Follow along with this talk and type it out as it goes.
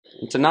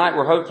And tonight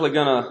we're hopefully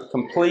going to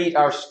complete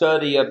our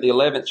study of the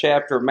 11th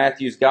chapter of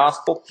Matthew's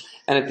Gospel.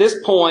 And at this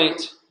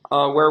point,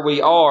 where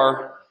we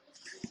are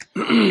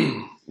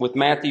with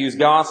Matthew's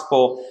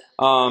Gospel,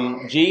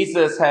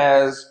 Jesus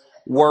has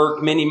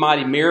worked many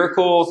mighty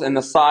miracles in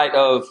the sight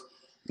of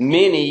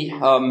many,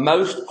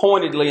 most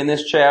pointedly in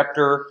this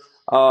chapter,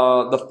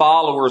 the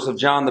followers of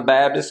John the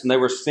Baptist, and they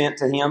were sent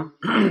to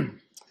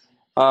him.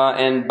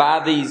 And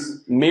by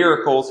these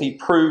miracles, he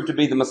proved to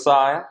be the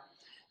Messiah.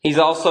 He's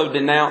also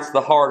denounced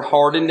the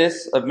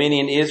hard-heartedness of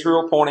many in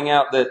Israel, pointing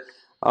out that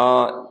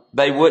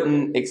they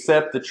wouldn't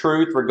accept the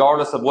truth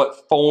regardless of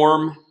what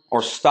form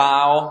or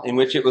style in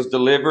which it was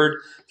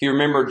delivered. If you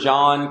remember,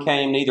 John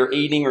came neither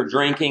eating or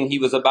drinking. He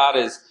was about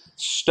as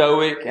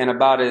stoic and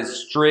about as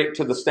strict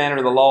to the standard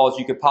of the law as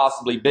you could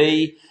possibly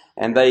be.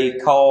 And they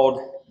called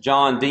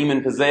John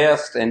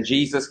demon-possessed, and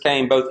Jesus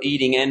came both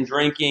eating and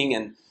drinking,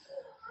 and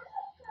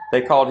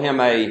they called him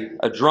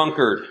a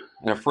drunkard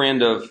and a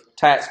friend of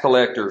tax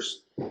collectors.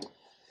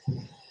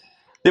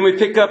 Then we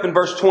pick up in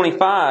verse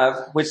 25,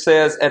 which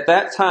says, "At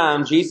that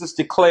time Jesus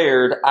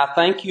declared, 'I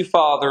thank you,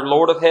 Father,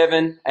 Lord of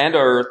heaven and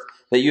earth,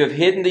 that you have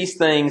hidden these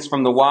things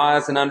from the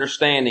wise and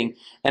understanding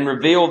and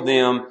revealed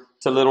them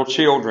to little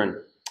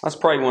children.'" Let's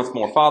pray once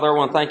more. Father, I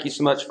want to thank you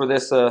so much for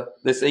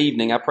this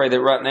evening. I pray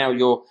that right now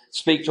you'll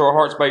speak to our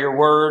hearts by your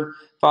word.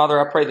 Father,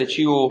 I pray that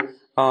you will,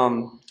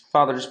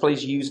 Father, just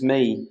please use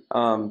me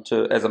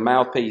as a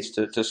mouthpiece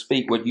to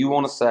speak what you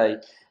want to say.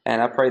 And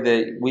I pray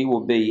that we will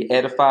be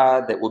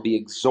edified, that we'll be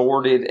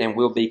exhorted, and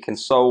we'll be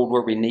consoled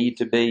where we need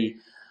to be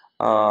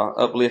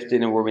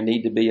uplifted, and where we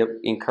need to be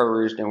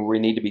encouraged, and where we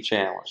need to be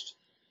challenged.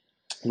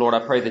 Lord, I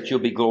pray that you'll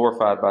be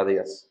glorified by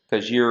this,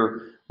 because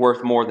you're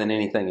worth more than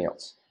anything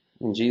else.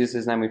 In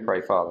Jesus' name we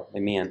pray, Father.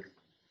 Amen.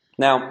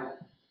 Now,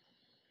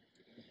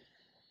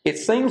 it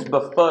seems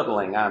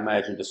befuddling, I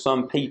imagine, to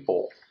some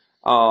people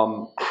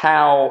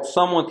how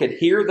someone could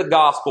hear the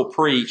gospel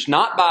preached,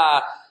 not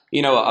by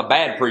a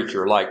bad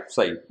preacher like,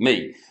 say,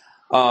 me,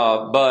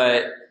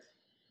 but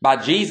by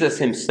Jesus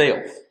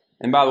himself.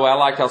 And by the way, I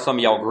like how some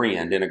of y'all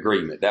grinned in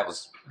agreement. That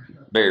was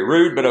very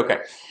rude, but okay.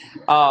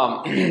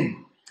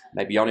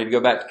 Maybe y'all need to go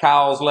back to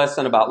Kyle's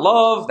lesson about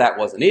love. That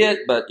wasn't it,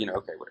 but okay,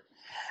 whatever.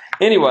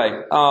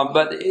 Anyway,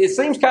 but it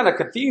seems kind of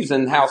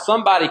confusing how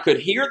somebody could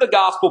hear the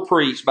gospel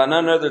preached by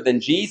none other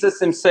than Jesus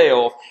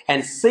himself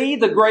and see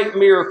the great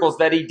miracles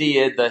that he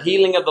did, the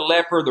healing of the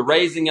leper, the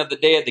raising of the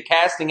dead, the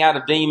casting out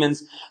of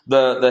demons,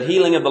 the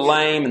healing of the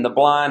lame and the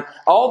blind,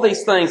 all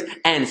these things,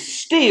 and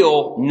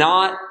still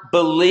not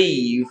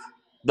believe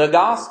the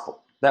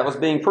gospel that was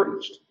being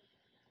preached.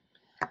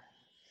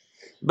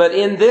 But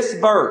in this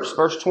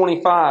verse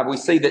 25, we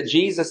see that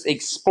Jesus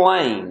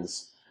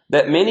explains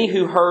that many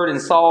who heard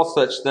and saw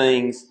such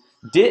things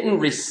didn't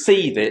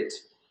receive it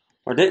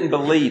or didn't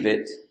believe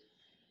it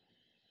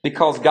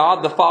because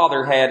God the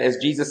Father had, as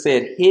Jesus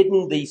said,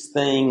 hidden these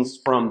things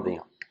from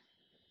them.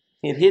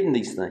 He had hidden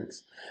these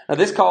things. Now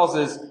this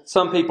causes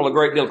some people a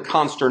great deal of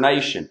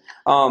consternation.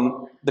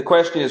 The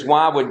question is,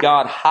 why would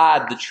God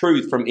hide the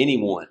truth from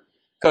anyone?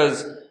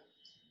 Because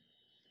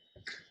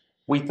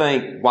we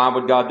think, why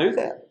would God do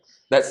that?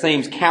 That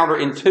seems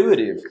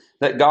counterintuitive,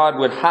 that God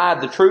would hide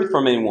the truth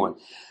from anyone.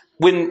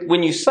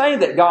 When you say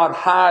that God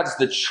hides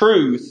the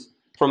truth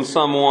from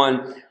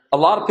someone, a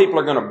lot of people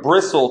are going to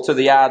bristle to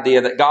the idea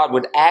that God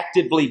would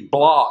actively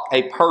block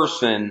a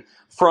person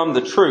from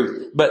the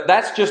truth. But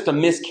that's just a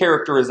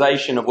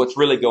mischaracterization of what's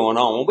really going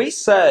on. When we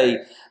say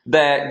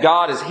that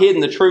God has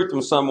hidden the truth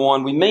from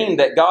someone, we mean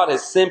that God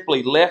has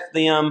simply left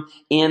them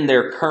in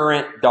their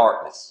current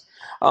darkness.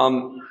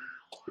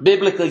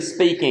 Biblically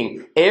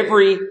speaking,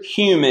 every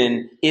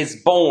human is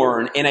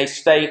born in a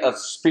state of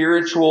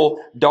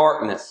spiritual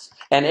darkness.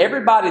 And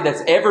everybody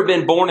that's ever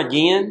been born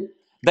again,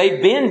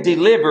 they've been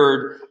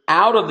delivered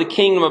out of the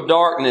kingdom of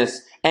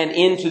darkness and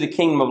into the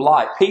kingdom of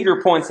light.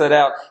 Peter points that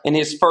out in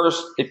his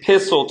first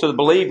epistle to the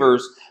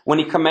believers when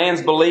he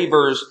commands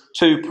believers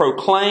to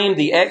proclaim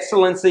the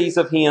excellencies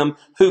of him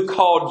who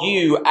called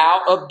you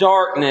out of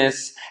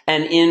darkness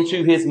and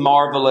into his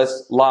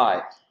marvelous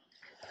light.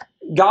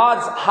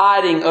 God's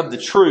hiding of the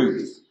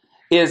truth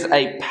is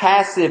a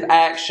passive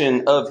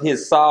action of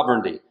his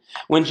sovereignty.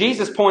 When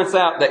Jesus points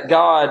out that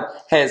God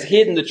has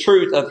hidden the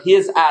truth of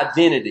his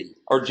identity,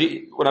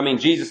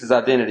 Jesus'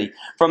 identity,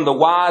 from the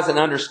wise and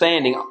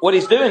understanding, what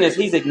he's doing is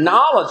he's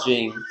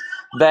acknowledging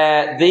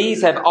that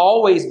these have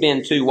always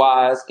been too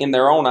wise in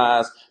their own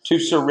eyes to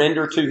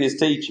surrender to his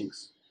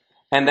teachings,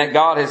 and that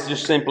God has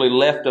just simply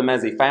left them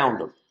as he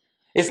found them.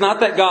 It's not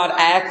that God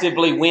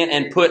actively went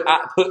and put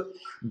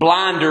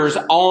blinders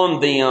on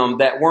them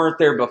that weren't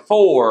there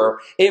before.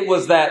 It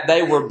was that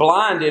they were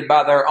blinded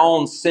by their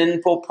own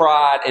sinful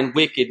pride and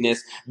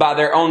wickedness, by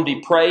their own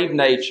depraved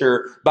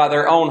nature, by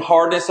their own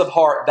hardness of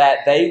heart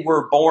that they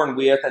were born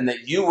with, and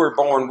that you were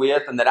born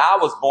with, and that I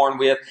was born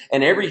with,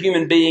 and every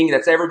human being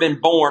that's ever been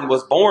born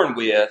was born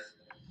with.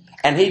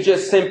 And he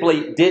just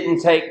simply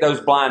didn't take those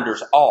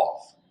blinders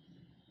off.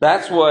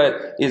 That's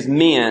what is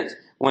meant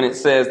when it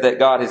says that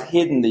God has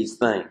hidden these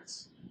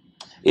things.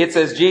 It's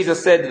as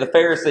Jesus said to the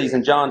Pharisees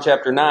in John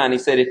chapter 9. He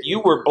said, if you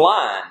were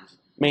blind,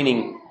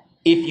 meaning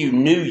if you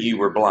knew you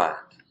were blind,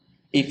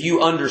 if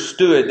you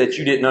understood that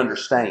you didn't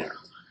understand,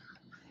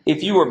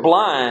 if you were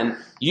blind,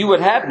 you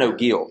would have no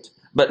guilt.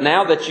 But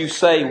now that you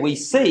say we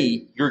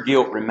see, your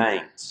guilt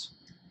remains.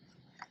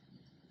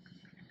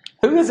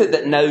 Who is it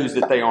that knows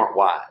that they aren't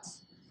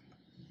wise?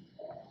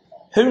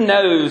 Who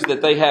knows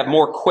that they have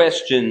more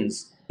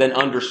questions than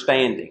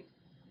understanding?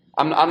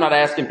 I'm not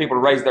asking people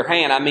to raise their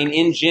hand. I mean,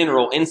 in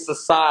general, in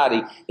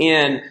society,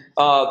 in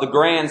the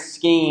grand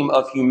scheme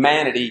of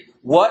humanity,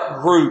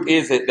 what group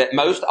is it that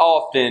most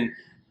often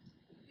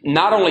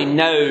not only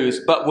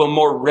knows, but will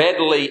more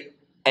readily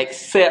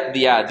accept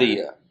the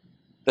idea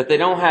that they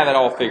don't have it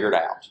all figured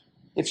out?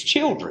 It's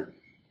children.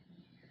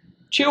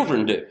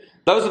 Children do.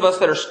 Those of us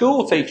that are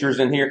school teachers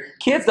in here,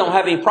 kids don't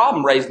have any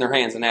problem raising their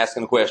hands and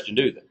asking a question,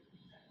 do they?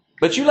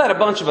 But you let a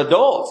bunch of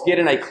adults get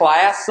in a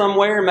class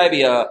somewhere,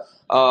 maybe a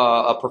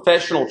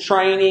professional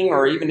training,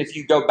 or even if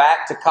you go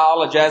back to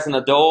college as an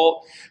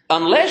adult,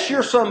 unless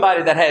you're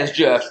somebody that has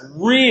just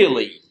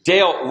really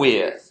dealt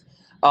with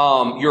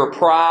your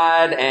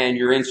pride and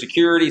your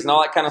insecurities and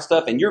all that kind of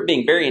stuff, and you're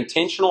being very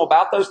intentional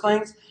about those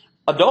things,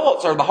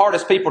 adults are the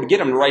hardest people to get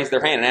them to raise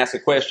their hand and ask a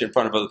question in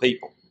front of other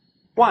people.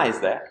 Why is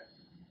that?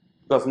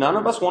 Because none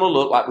of us want to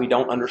look like we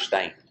don't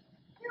understand.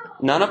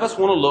 None of us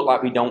want to look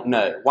like we don't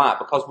know. Why?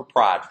 Because we're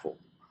prideful.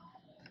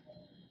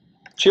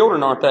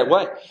 Children aren't that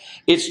way.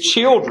 It's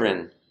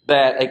children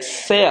that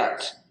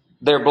accept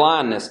their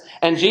blindness.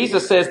 And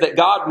Jesus says that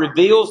God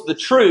reveals the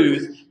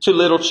truth to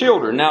little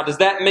children. Now, does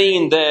that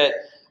mean that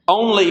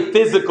only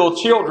physical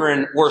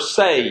children were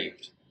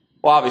saved?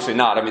 Well, obviously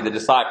not. I mean, the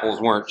disciples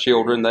weren't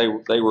children. They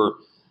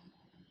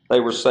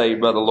were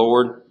saved by the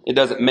Lord. It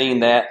doesn't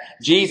mean that.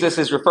 Jesus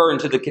is referring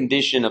to the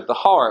condition of the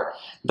heart.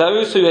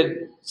 Those who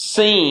had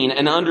seen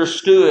and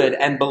understood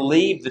and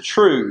believed the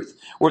truth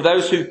were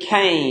those who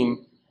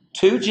came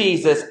to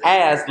Jesus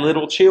as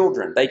little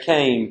children. They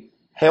came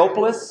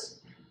helpless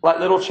like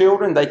little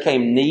children. They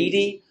came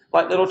needy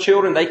like little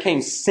children. They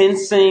came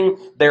sensing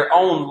their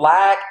own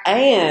lack.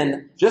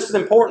 And, just as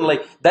importantly,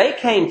 they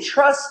came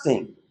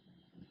trusting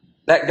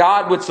that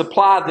God would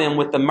supply them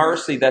with the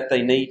mercy that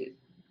they needed.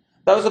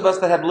 Those of us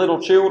that have little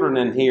children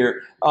in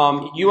here,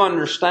 you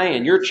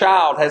understand. Your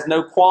child has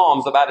no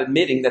qualms about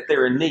admitting that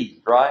they're in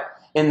need, right?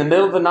 In the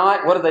middle of the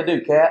night, what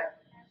do, Kat?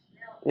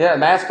 Yeah,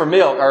 and ask for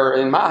milk. Or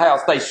in my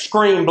house, they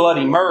scream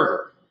bloody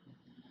murder.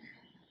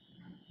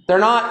 They're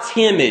not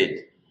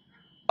timid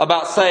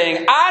about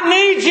saying, I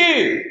need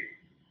you.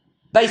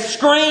 They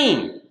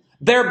scream.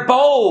 They're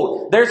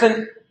bold. There's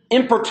an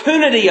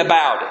importunity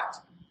about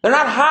it. They're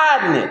not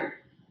hiding it.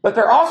 But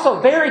they're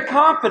also very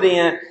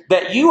confident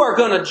that you are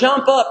going to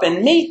jump up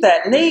and meet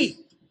that need.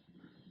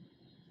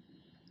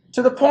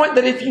 To the point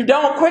that if you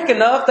don't quick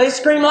enough, they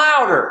scream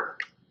louder.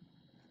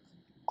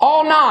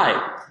 All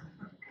night.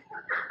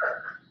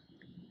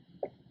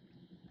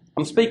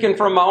 I'm speaking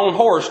from my own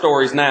horror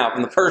stories now,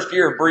 from the first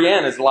year of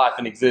Brianna's life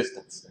in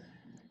existence.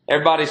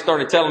 Everybody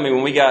started telling me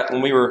when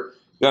we were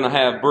going to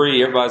have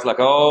Bree, everybody's like,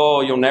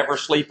 oh, you'll never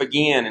sleep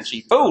again. And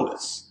she fooled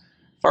us.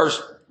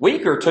 First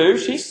week or two,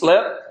 she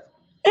slept.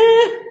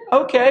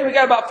 Okay, we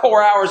got about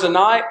 4 hours a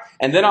night.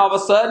 And then all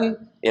of a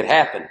sudden, it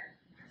happened.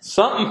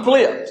 Something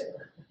flipped.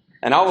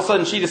 And all of a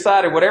sudden, she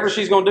decided whatever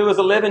she's going to do as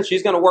a living,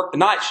 she's going to work the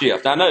night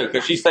shift. I know,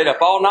 because she stayed up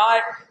all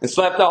night and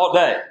slept all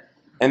day.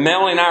 And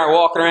Melanie and I are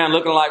walking around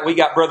looking like we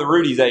got Brother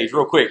Rudy's age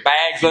real quick.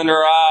 Bags under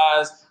our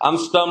eyes. I'm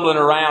stumbling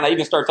around. I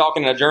even started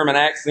talking in a German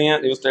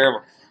accent. It was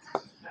terrible.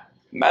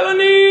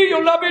 Melanie,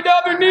 your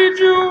lovey-dovey need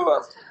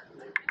you.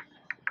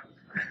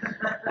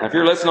 Now, if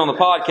you're listening on the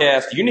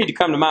podcast, you need to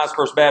come to Miles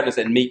First Baptist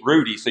and meet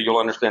Rudy so you'll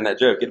understand that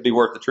joke. It'll be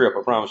worth the trip,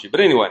 I promise you. But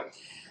anyway,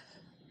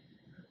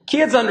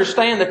 kids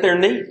understand that they're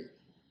needy.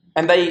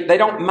 And they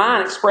don't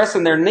mind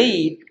expressing their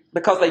need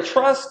because they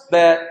trust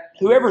that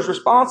whoever's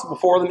responsible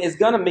for them is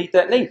going to meet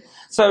that need.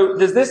 So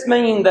does this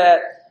mean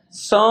that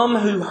some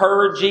who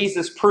heard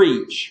Jesus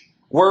preach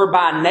were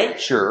by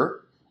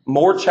nature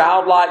more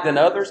childlike than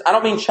others? I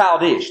don't mean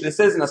childish. This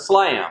isn't a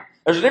slam.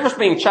 There's a difference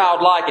between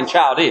childlike and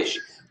childish.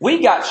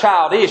 We got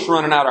childish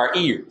running out our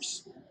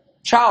ears.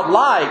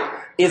 Childlike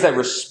is a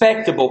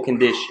respectable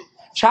condition.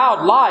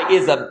 Childlike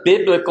is a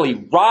biblically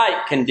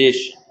right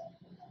condition.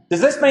 Does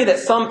this mean that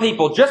some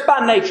people, just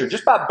by nature,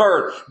 just by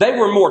birth, they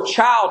were more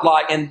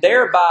childlike and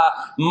thereby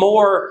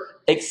more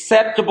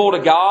acceptable to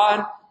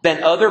God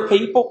than other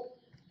people?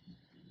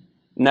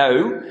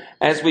 No.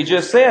 As we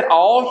just said,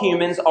 all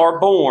humans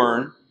are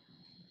born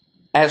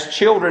as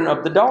children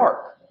of the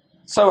dark.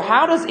 So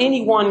how does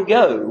anyone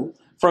go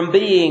from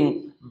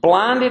being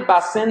blinded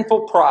by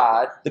sinful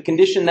pride, the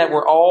condition that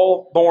we're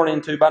all born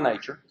into by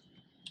nature,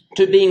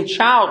 to being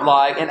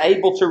childlike and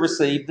able to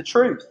receive the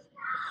truth?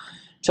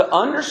 To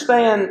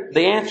understand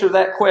the answer to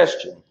that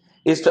question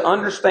is to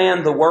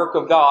understand the work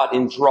of God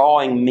in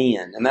drawing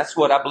men. And that's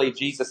what I believe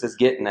Jesus is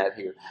getting at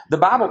here. The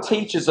Bible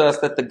teaches us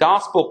that the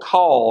gospel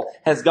call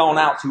has gone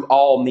out to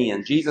all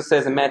men. Jesus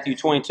says in Matthew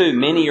 22,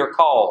 many are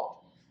called,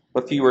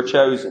 but few are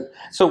chosen.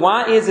 So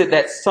why is it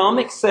that some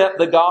accept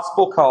the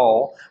gospel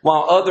call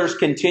while others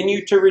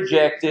continue to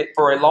reject it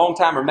for a long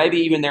time or maybe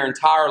even their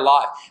entire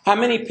life? How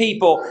many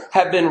people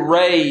have been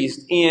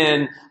raised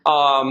in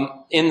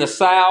the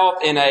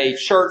South in a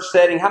church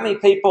setting? How many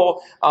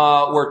people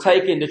were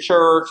taken to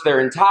church their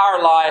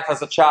entire life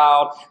as a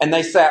child, and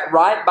they sat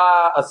right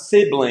by a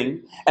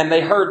sibling and they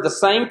heard the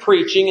same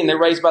preaching and they're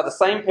raised by the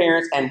same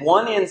parents, and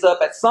one ends up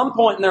at some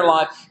point in their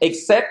life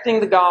accepting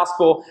the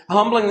gospel,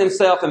 humbling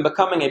themselves and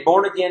becoming a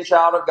born-again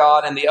child of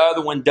God, and the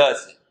other one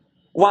doesn't?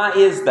 Why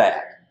is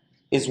that?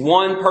 Is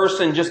one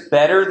person just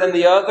better than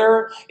the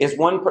other? Does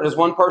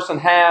one person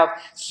have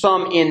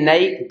some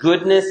innate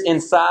goodness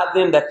inside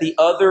them that the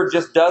other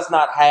just does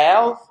not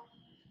have?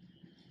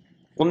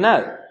 Well,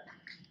 no.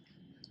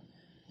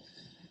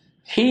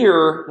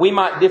 Here, we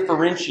might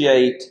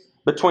differentiate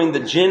between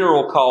the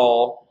general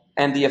call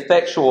and the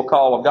effectual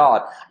call of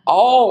God.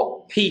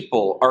 All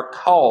people are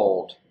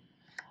called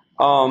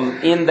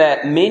in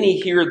that many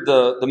hear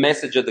the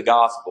message of the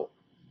gospel.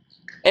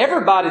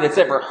 Everybody that's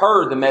ever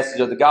heard the message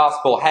of the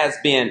gospel has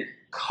been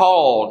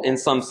called in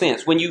some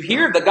sense. When you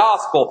hear the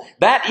gospel,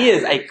 that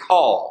is a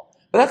call.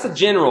 But that's a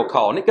general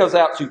call, and it goes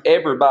out to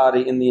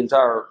everybody in the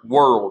entire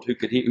world who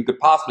could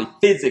possibly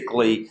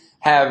physically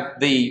have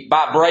the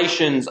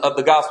vibrations of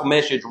the gospel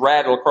message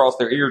rattle across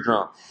their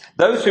eardrum.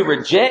 Those who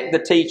reject the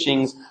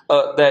teachings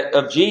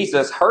of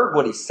Jesus heard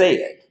what he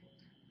said,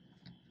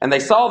 and they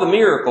saw the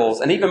miracles,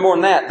 and even more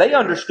than that, they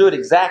understood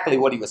exactly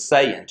what he was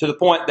saying, to the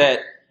point that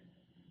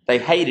they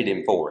hated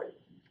him for it.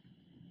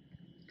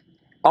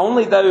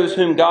 Only those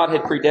whom God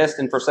had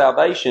predestined for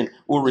salvation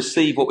will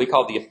receive what we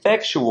call the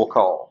effectual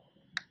call.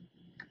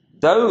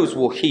 Those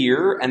will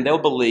hear and they'll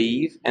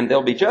believe and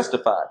they'll be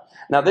justified.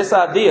 Now this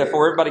idea,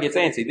 before everybody gets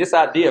antsy, this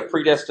idea of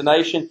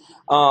predestination,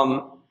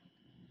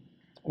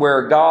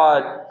 where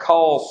God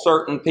calls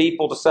certain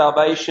people to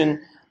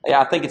salvation,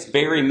 I think it's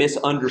very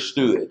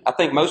misunderstood. I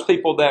think most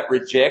people that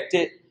reject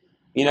it,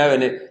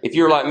 and if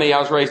you're like me, I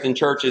was raised in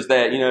churches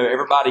that,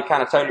 everybody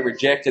kind of totally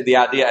rejected the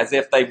idea as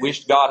if they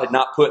wished God had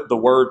not put the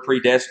word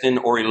predestined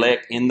or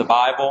elect in the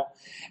Bible.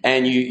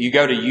 And you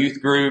go to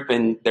youth group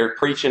and they're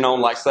preaching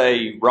on, like,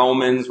 say,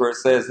 Romans, where it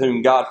says,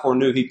 whom God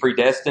foreknew he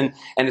predestined.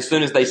 And as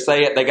soon as they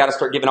say it, they got to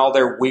start giving all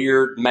their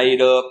weird,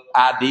 made up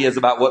ideas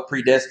about what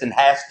predestined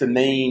has to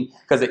mean,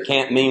 because it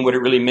can't mean what it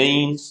really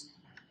means.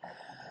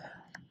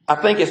 I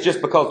think it's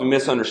just because we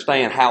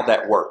misunderstand how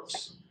that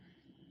works.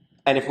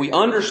 And if we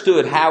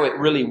understood how it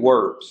really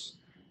works,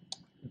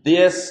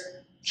 this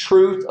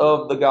truth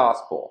of the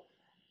gospel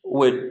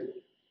would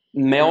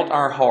melt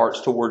our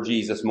hearts toward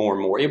Jesus more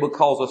and more. It would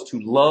cause us to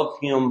love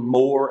him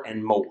more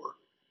and more,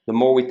 the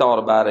more we thought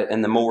about it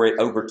and the more it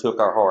overtook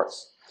our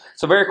hearts.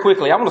 So very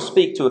quickly, I want to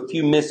speak to a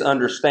few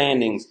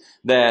misunderstandings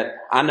that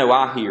I know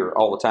I hear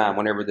all the time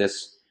whenever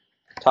this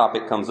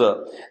topic comes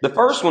up. The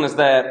first one is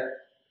that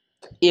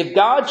if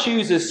God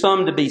chooses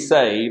some to be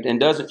saved and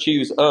doesn't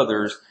choose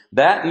others,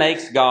 that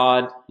makes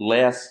God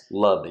less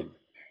loving.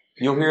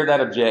 You'll hear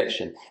that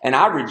objection. And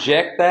I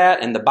reject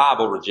that, and the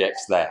Bible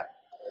rejects that.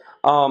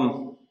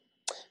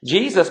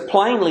 Jesus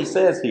plainly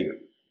says here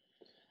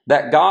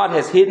that God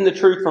has hidden the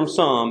truth from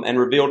some and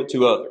revealed it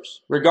to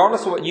others.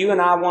 Regardless of what you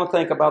and I want to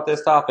think about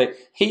this topic,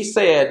 he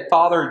said,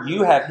 Father,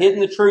 you have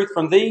hidden the truth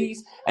from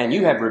these, and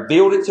you have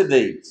revealed it to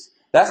these.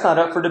 That's not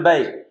up for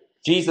debate.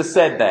 Jesus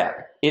said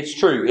that. It's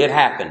true. It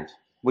happened.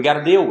 We got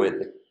to deal with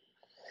it.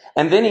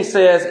 And then he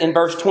says in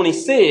verse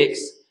 26,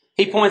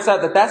 he points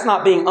out that that's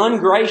not being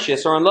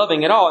ungracious or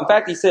unloving at all. In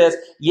fact, he says,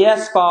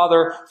 yes,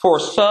 Father, for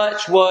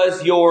such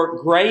was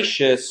your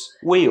gracious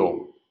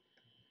will.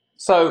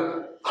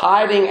 So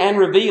hiding and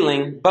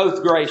revealing,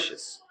 both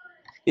gracious.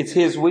 It's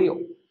his will.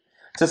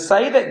 To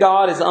say that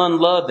God is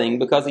unloving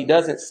because he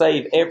doesn't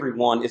save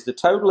everyone is to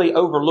totally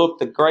overlook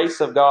the grace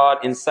of God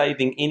in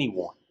saving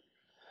anyone.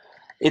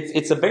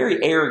 It's a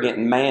very arrogant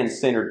and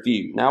man-centered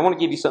view. Now, I want to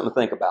give you something to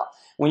think about.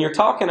 When you're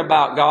talking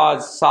about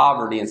God's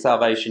sovereignty and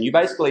salvation, you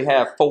basically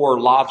have four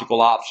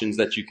logical options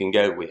that you can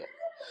go with.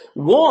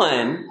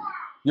 One,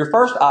 your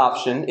first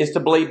option is to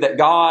believe that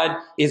God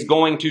is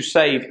going to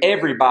save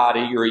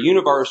everybody. You're a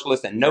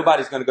universalist and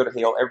nobody's going to go to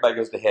hell. Everybody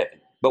goes to heaven.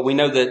 But we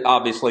know that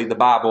obviously the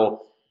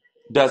Bible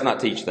does not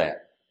teach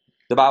that.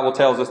 The Bible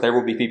tells us there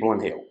will be people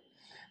in hell.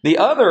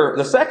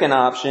 The second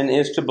option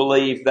is to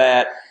believe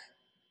that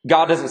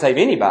God doesn't save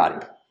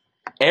anybody.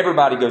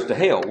 Everybody goes to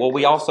hell. Well,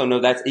 we also know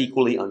that's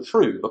equally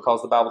untrue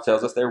because the Bible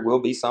tells us there will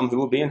be some who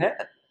will be in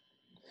heaven.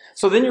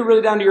 So then you're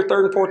really down to your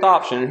third and fourth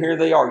option, and here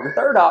they are. Your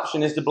third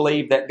option is to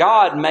believe that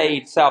God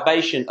made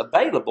salvation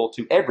available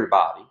to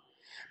everybody,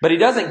 but he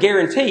doesn't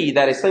guarantee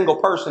that a single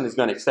person is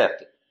going to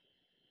accept it.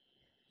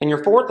 And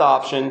your fourth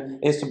option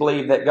is to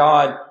believe that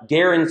God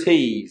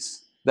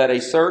guarantees that a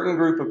certain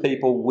group of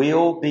people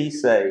will be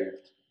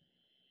saved,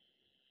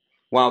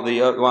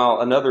 while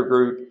another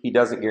group, he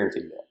doesn't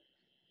guarantee that.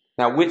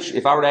 Now,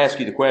 if I were to ask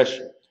you the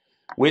question,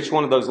 which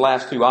one of those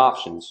last two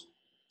options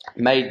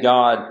made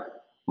God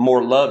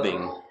more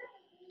loving?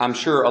 I'm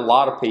sure a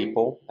lot of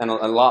people, and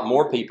a lot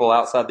more people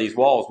outside these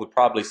walls, would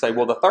probably say,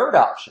 well, the third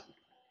option.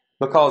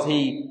 because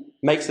he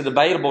makes it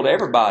available to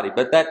everybody.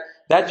 But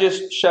that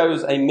just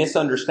shows a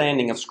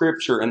misunderstanding of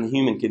Scripture and the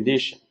human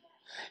condition.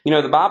 You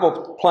know, the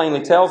Bible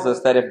plainly tells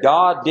us that if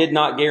God did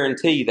not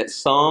guarantee that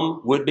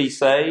some would be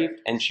saved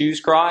and choose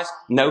Christ,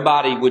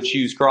 nobody would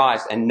choose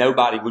Christ and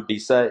nobody would be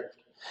saved.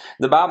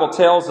 The Bible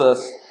tells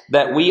us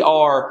that we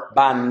are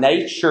by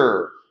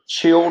nature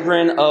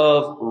children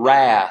of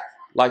wrath,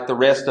 like the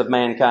rest of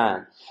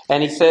mankind.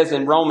 And he says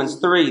in Romans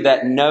 3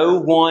 that no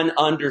one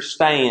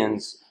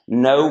understands,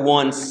 no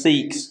one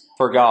seeks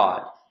for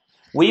God.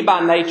 We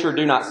by nature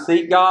do not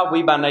seek God.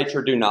 We by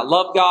nature do not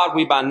love God.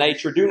 We by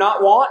nature do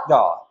not want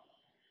God.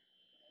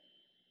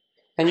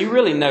 And you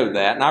really know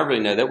that, and I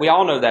really know that. We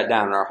all know that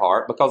down in our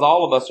heart, because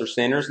all of us are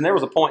sinners. And there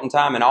was a point in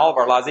time in all of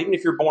our lives, even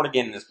if you're born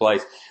again in this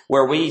place,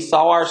 where we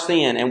saw our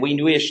sin and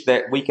we wished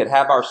that we could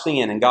have our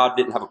sin and God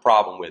didn't have a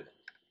problem with it.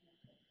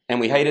 And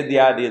we hated the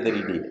idea that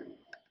He did.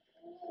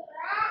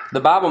 The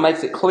Bible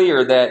makes it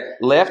clear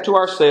that left to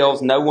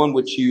ourselves, no one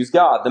would choose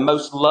God. The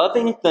most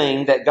loving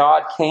thing that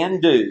God can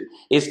do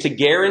is to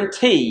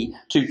guarantee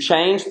to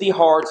change the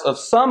hearts of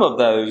some of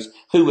those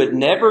who would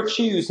never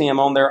choose Him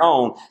on their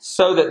own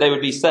so that they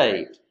would be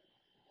saved.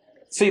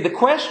 See, the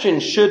question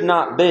should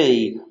not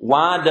be,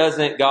 why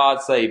doesn't God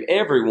save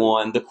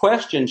everyone? The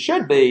question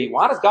should be,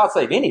 why does God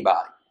save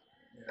anybody?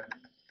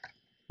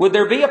 Would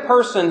there be a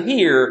person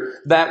here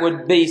that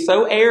would be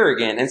so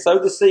arrogant and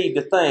so deceived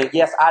to think,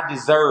 yes, I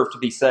deserve to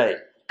be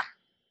saved?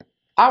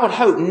 I would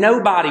hope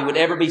nobody would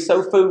ever be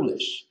so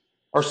foolish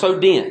or so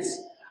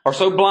dense or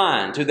so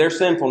blind to their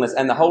sinfulness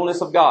and the holiness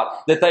of God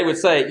that they would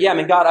say, yeah, I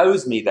mean, God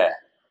owes me that.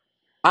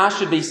 I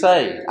should be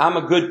saved. I'm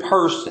a good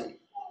person.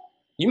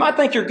 You might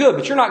think you're good,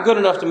 but you're not good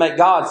enough to make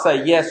God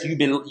say, yes,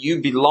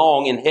 you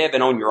belong in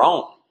heaven on your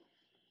own.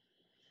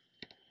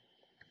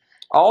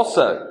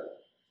 Also,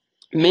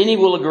 many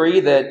will agree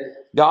that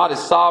God is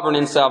sovereign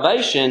in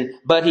salvation,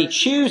 but He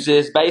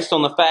chooses based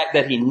on the fact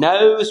that He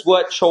knows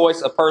what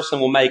choice a person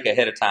will make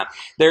ahead of time.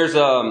 There's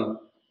kind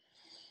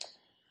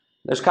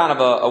of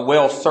a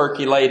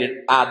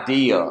well-circulated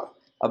idea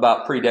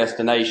about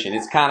predestination.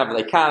 It's you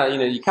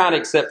kind of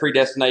accept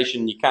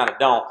predestination, you kind of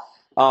don't.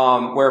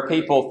 Where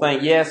people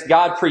think, yes,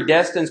 God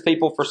predestines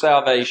people for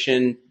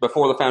salvation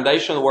before the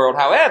foundation of the world.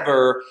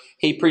 However,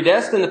 He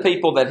predestined the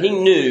people that He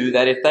knew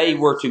that if they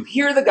were to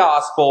hear the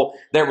gospel,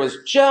 there was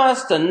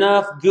just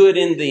enough good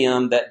in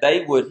them that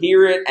they would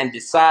hear it and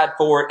decide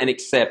for it and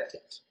accept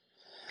it.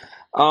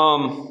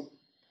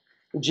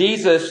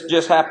 Jesus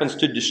just happens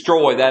to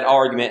destroy that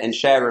argument and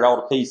shatter it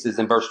all to pieces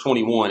in verse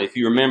 21. If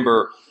you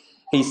remember,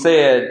 He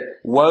said,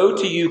 woe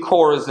to you,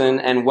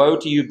 Chorazin, and woe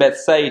to you,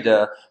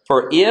 Bethsaida,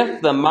 for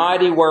if the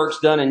mighty works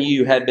done in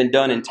you had been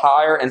done in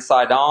Tyre and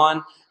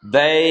Sidon,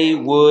 they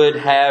would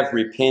have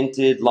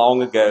repented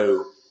long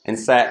ago in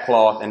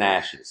sackcloth and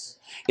ashes.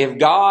 If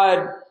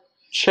God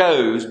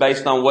chose,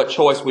 based on what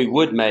choice we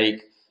would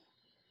make,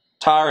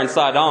 Tyre and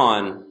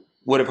Sidon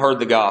would have heard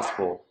the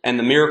gospel, and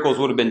the miracles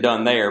would have been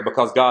done there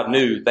because God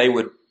knew they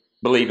would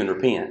believe and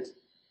repent.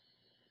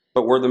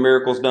 But were the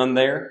miracles done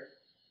there?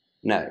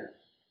 No.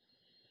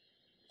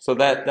 So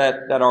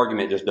that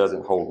argument just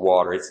doesn't hold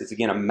water. It's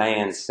again a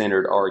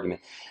man-centered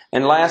argument.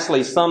 And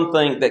lastly, some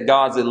think that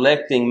God's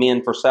electing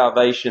men for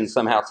salvation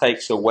somehow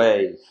takes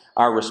away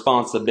our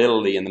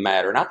responsibility in the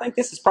matter. And I think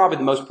this is probably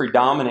the most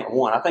predominant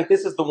one. I think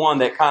this is the one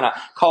that kind of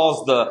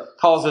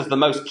causes the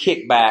most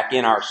kickback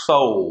in our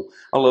soul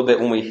a little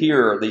bit when we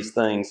hear these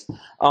things.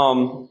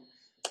 And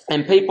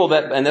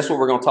that's what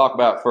we're going to talk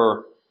about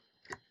for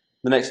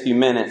the next few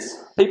minutes.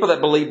 People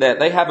that believe that,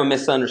 they have a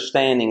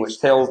misunderstanding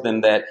which tells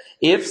them that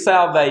if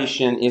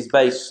salvation is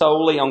based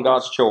solely on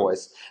God's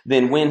choice,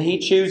 then when He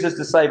chooses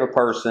to save a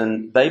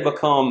person, they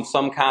become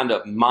some kind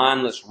of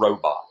mindless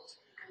robot.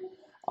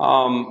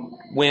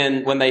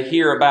 When they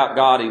hear about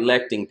God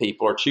electing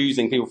people or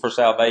choosing people for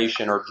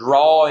salvation or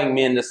drawing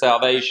men to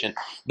salvation,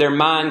 their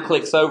mind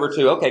clicks over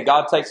to, okay,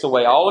 God takes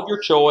away all of your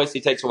choice,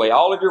 He takes away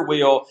all of your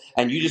will,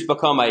 and you just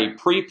become a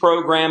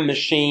pre-programmed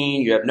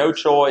machine. You have no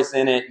choice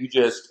in it. You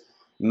just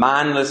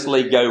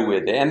mindlessly go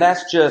with it. And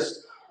that's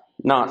just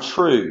not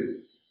true.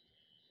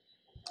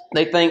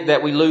 They think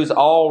that we lose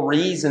all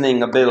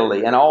reasoning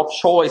ability and all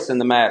choice in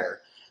the matter.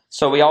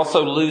 So we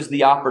also lose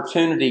the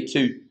opportunity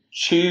to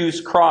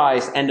choose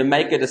Christ and to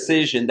make a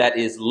decision that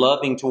is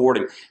loving toward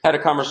Him. I had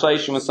a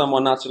conversation with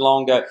someone not too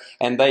long ago,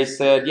 and they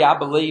said, yeah, I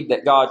believe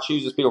that God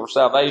chooses people for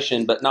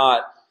salvation, but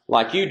not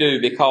like you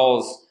do,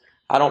 because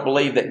I don't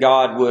believe that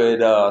God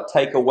would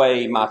take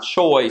away my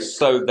choice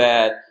so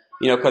that,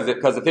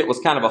 because if it was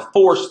kind of a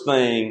forced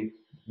thing,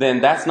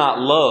 then that's not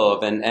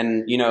love. And I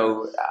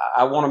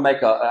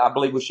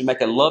believe we should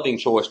make a loving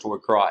choice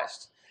toward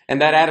Christ. And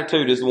that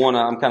attitude is the one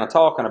I'm kind of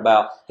talking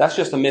about. That's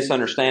just a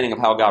misunderstanding of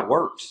how God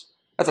works.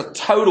 That's a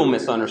total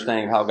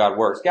misunderstanding of how God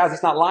works. Guys,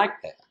 it's not like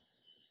that.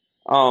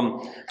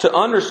 To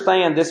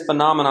understand this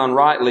phenomenon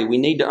rightly, we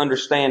need to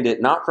understand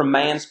it not from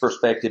man's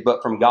perspective,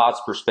 but from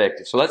God's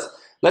perspective. So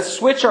let's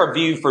switch our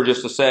view for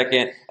just a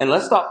second, and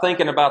let's stop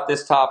thinking about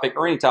this topic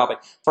or any topic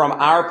from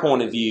our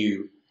point of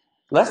view.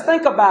 Let's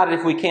think about it,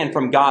 if we can,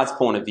 from God's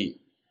point of view.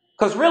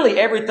 Because really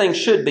everything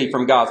should be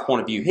from God's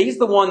point of view. He's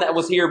the one that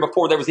was here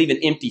before there was even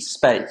empty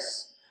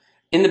space.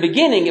 In the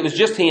beginning, it was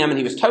just him, and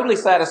he was totally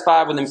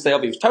satisfied with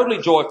himself. He was totally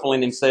joyful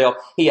in himself.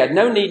 He had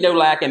no need, no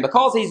lack. And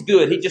because he's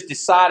good, he just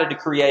decided to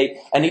create.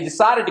 And he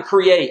decided to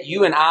create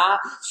you and I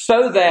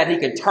so that he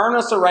could turn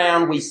us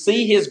around. We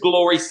see his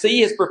glory,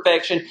 see his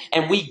perfection,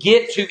 and we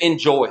get to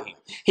enjoy him.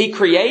 He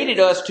created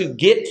us to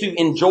get to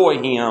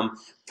enjoy him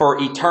for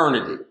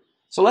eternity.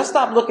 So let's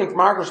stop looking from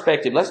our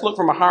perspective. Let's look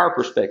from a higher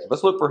perspective.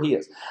 Let's look for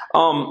his.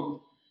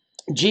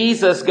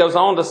 Jesus goes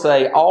on to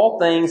say, all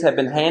things have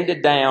been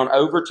handed down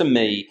over to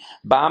me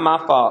by my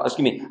Father.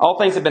 All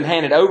things have been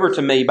handed over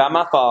to me by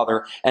my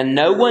Father, and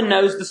no one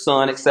knows the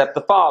Son except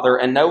the Father,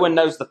 and no one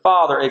knows the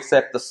Father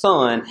except the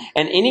Son,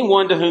 and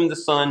anyone to whom the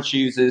Son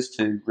chooses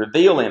to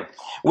reveal him.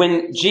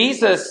 When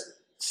Jesus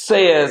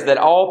says that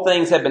all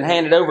things have been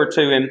handed over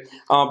to him,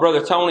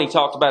 Brother Tony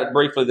talked about it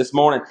briefly this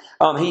morning.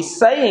 He's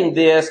saying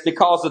this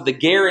because of the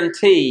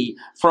guarantee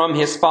from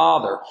his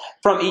Father.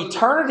 From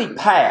eternity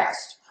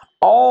past,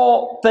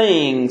 all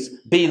things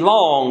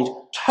belonged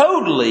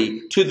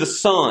totally to the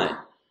Son.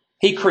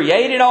 He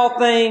created all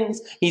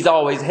things. He's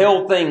always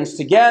held things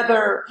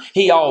together.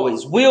 He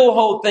always will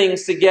hold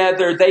things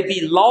together. They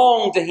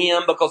belong to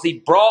him because he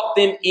brought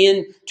them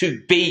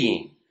into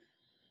being.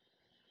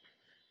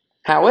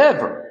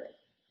 However,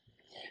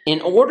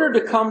 in order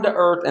to come to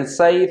earth and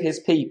save his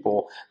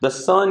people, the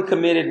Son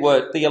committed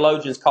what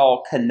theologians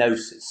call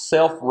kenosis,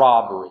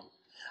 self-robbery.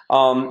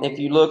 If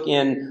you look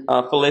in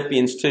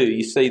Philippians 2,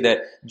 you see that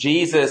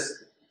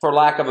Jesus, for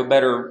lack of a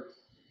better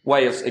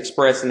way of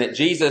expressing it,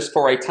 Jesus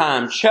for a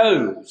time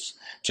chose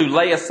to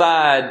lay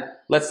aside,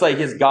 let's say,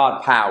 his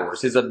God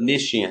powers, his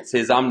omniscience,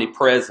 his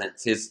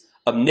omnipresence, his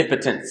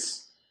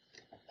omnipotence.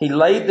 He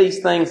laid these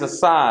things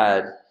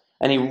aside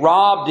and he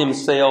robbed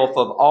himself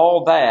of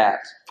all that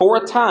for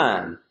a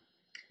time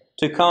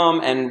to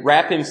come and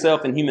wrap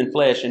himself in human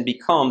flesh and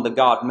become the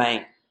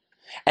God-man.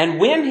 And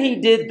when he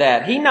did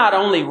that, he not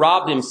only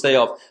robbed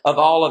himself of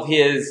all of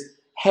his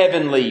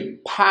heavenly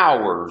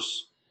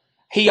powers,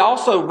 he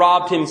also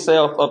robbed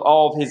himself of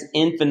all of his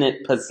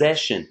infinite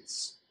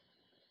possessions.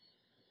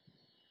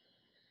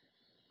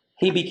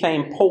 He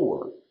became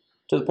poor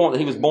to the point that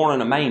he was born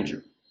in a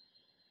manger.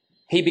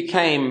 He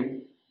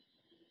became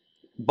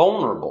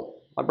vulnerable.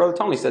 My brother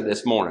Tony said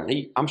this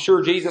morning. I'm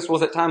sure Jesus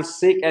was at times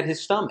sick at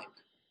his stomach.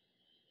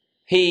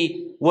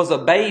 He was a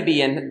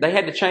baby and they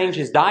had to change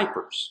his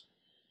diapers.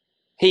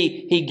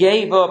 He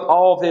gave up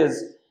all of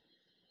his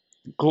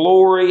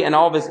glory and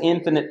all of his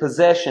infinite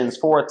possessions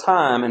for a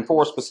time and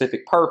for a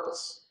specific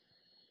purpose.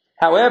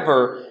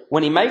 However,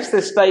 when he makes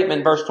this statement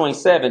in verse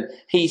 27,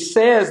 he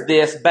says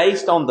this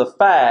based on the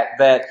fact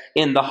that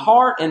in the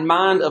heart and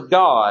mind of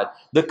God,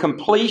 the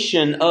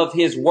completion of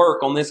his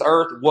work on this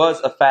earth was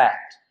a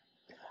fact.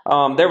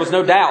 There was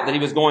no doubt that he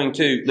was going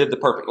to live the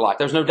perfect life.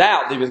 There was no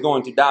doubt that he was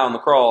going to die on the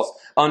cross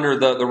under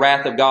the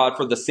wrath of God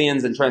for the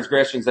sins and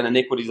transgressions and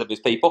iniquities of his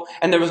people.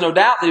 And there was no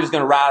doubt that he was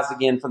going to rise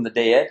again from the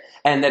dead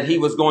and that he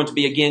was going to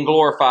be again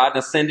glorified and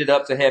ascended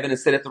up to heaven and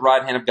sit at the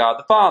right hand of God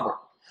the Father.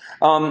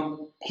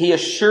 He's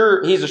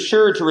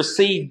assured to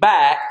receive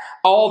back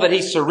all that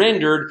he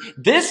surrendered,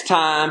 this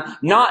time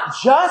not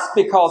just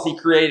because he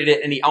created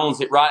it and he owns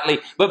it rightly,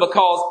 but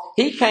because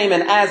he came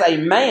and as a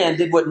man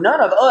did what none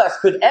of us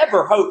could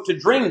ever hope to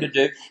dream to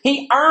do.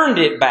 He earned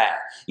it back.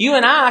 You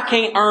and I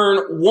can't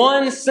earn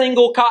one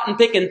single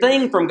cotton-picking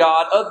thing from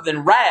God other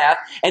than wrath,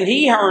 and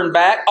he earned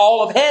back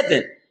all of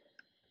heaven.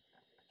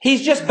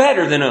 He's just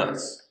better than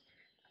us.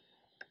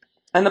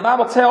 And the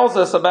Bible tells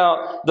us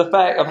about the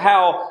fact of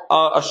how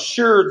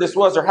assured this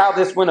was, or how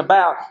this went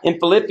about. In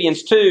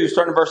Philippians 2,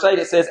 starting in verse 8,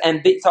 it says,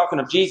 talking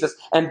of Jesus,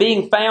 and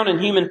being found in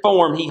human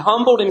form, he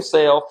humbled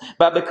himself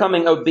by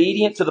becoming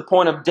obedient to the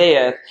point of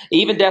death,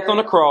 even death on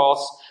the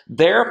cross.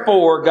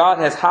 Therefore, God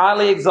has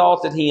highly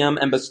exalted him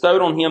and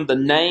bestowed on him the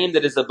name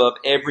that is above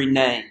every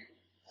name.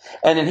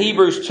 And in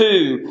Hebrews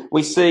 2,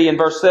 we see in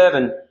verse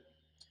 7,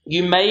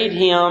 you made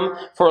him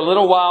for a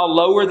little while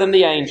lower than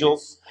the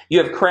angels.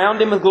 You have crowned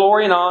him with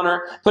glory and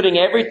honor, putting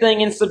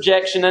everything in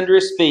subjection under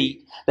his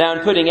feet. Now,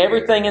 in putting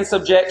everything in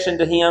subjection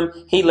to him,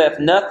 he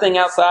left nothing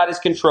outside his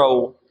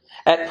control.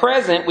 At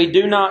present, we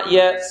do not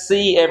yet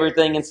see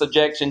everything in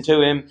subjection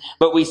to him,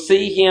 but we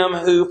see him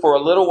who for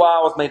a little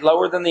while was made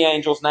lower than the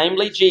angels,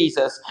 namely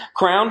Jesus,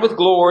 crowned with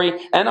glory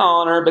and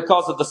honor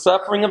because of the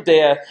suffering of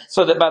death,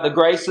 so that by the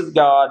grace of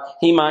God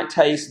he might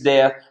taste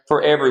death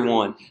for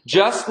everyone.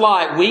 Just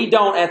like we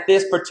don't at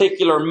this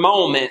particular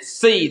moment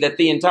see that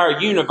the entire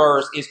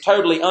universe is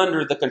totally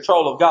under the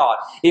control of God.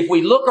 If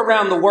we look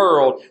around the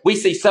world, we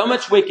see so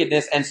much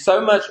wickedness and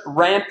so much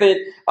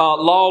rampant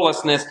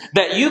lawlessness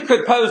that you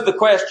could pose the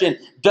question,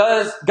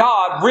 does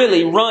God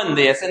really run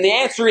this? And the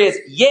answer is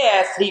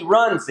yes, he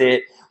runs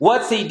it.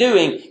 What's He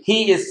doing?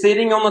 He is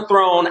sitting on the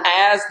throne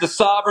as the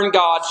sovereign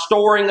God,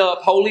 storing up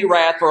holy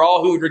wrath for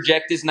all who would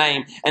reject His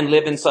name and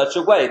live in such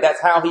a way. That's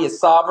how He is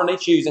sovereignly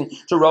choosing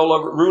to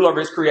rule over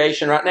His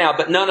creation right now.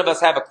 But none of us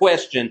have a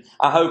question,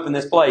 I hope, in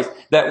this place,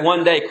 that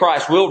one day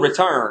Christ will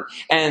return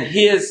and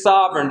His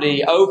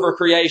sovereignty over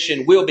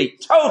creation will be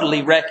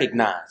totally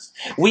recognized.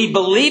 We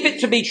believe it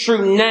to be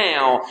true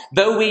now,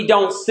 though we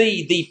don't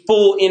see the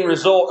full end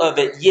result of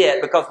it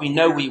yet, because we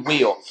know we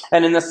will.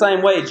 And in the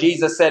same way,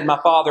 Jesus said, my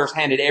Father's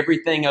handed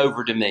everything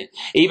over to me.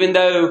 Even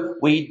though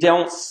we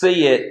don't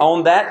see it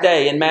on that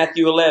day in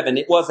Matthew 11,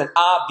 it wasn't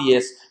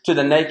obvious to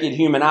the naked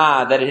human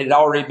eye that it had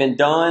already been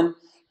done.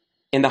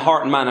 In the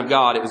heart and mind of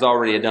God, it was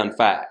already a done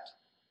fact.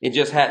 It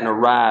just hadn't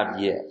arrived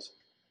yet.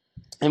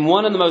 And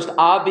one of the most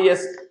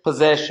obvious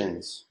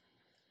possessions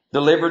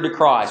delivered to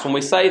Christ, when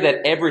we say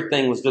that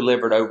everything was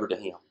delivered over to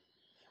Him,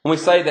 when we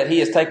say that He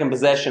has taken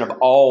possession of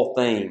all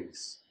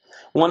things,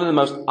 one of the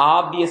most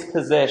obvious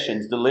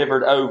possessions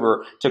delivered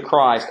over to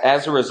Christ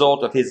as a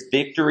result of His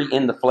victory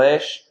in the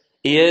flesh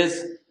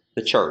is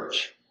the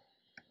church.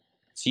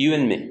 It's you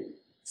and me.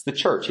 It's the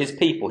church, His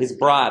people, His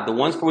bride, the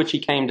ones for which He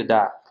came to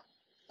die.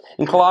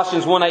 In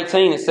Colossians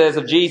 1:18 it says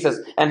of Jesus,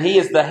 and He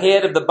is the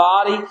head of the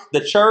body,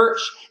 the church.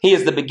 He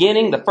is the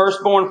beginning, the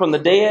firstborn from the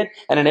dead,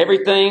 and in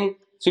everything,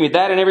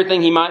 that and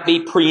everything He might be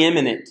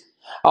preeminent.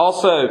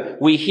 Also,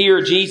 we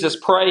hear Jesus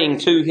praying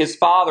to His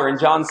Father in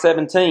John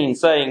 17,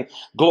 saying,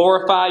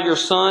 glorify your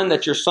Son,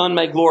 that your Son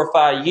may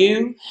glorify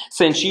you,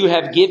 since you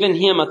have given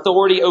Him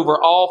authority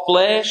over all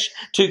flesh,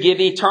 to give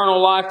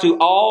eternal life to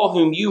all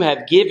whom you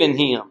have given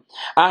Him.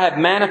 I have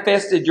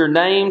manifested your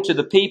name to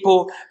the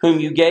people whom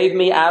you gave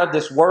me out of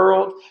this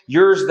world.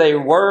 Yours they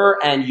were,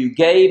 and you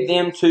gave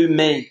them to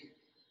me.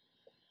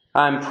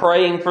 I'm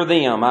praying for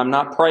them. I'm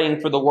not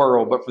praying for the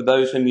world, but for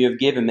those whom you have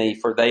given me,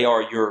 for they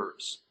are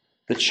yours.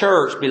 The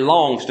church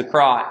belongs to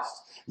Christ.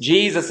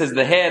 Jesus is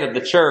the head of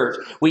the church.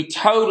 We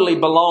totally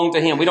belong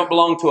to Him. We don't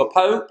belong to a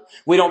pope.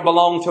 We don't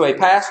belong to a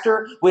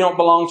pastor. We don't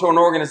belong to an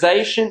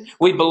organization.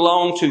 We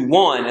belong to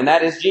one, and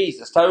that is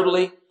Jesus.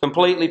 Totally,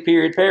 completely,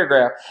 period,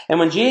 paragraph. And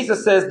when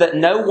Jesus says that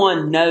no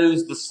one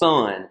knows the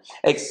Son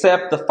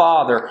except the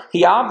Father,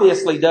 He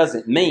obviously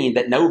doesn't mean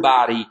that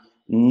nobody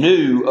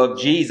knew of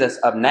Jesus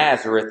of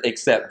Nazareth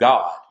except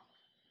God.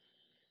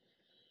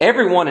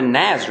 Everyone in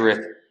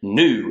Nazareth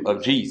knew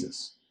of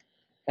Jesus.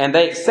 And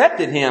they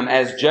accepted Him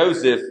as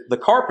Joseph, the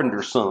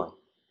carpenter's son.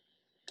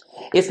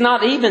 It's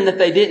not even that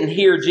they didn't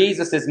hear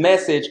Jesus'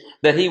 message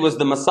that He was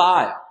the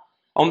Messiah.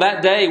 On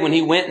that day when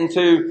He went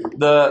into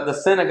the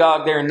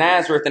synagogue there in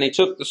Nazareth and He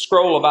took the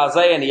scroll of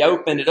Isaiah and He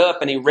opened it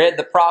up and He read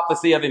the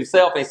prophecy of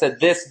Himself and He said,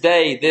 this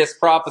day this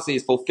prophecy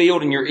is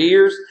fulfilled in your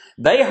ears.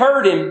 They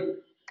heard Him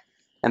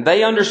and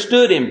they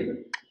understood Him.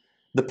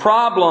 The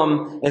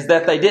problem is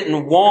that they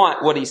didn't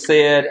want what He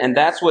said, and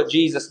that's what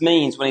Jesus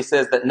means when He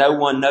says that no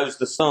one knows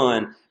the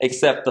Son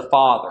except the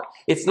Father.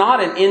 It's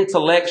not an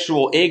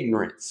intellectual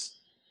ignorance.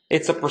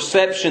 It's a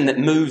perception that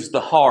moves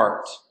the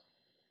heart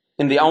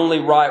in the only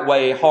right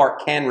way a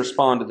heart can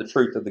respond to the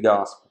truth of the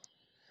gospel.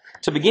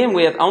 To begin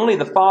with, only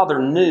the Father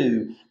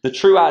knew the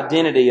true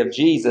identity of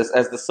Jesus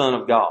as the Son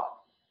of God.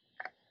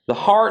 The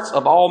hearts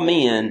of all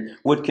men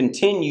would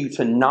continue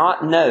to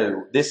not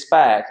know this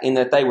fact in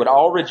that they would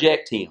all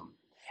reject Him,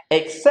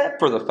 except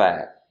for the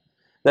fact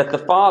that the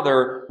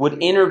Father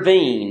would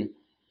intervene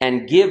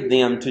and give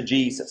them to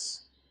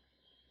Jesus.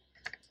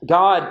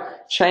 God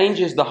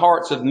changes the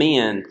hearts of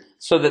men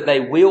so that they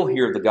will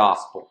hear the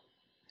gospel,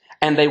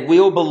 and they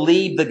will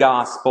believe the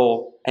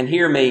gospel, and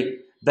hear me,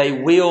 they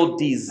will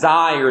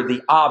desire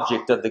the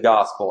object of the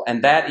gospel,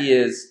 and that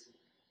is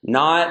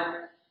not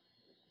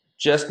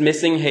just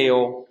missing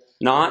hell,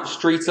 not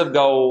streets of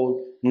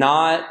gold,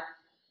 not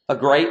a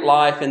great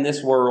life in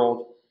this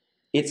world.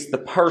 It's the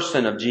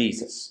person of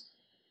Jesus.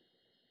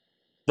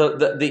 The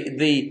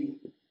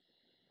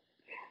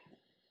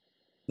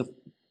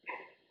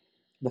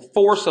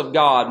force of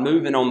God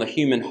moving on the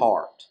human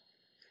heart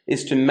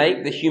is to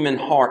make the human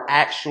heart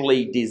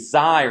actually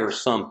desire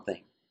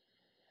something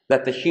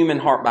that the human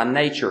heart by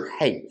nature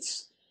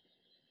hates.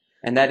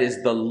 And that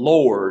is the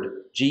Lord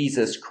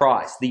Jesus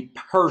Christ, the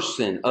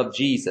person of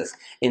Jesus,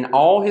 in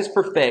all His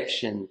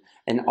perfection,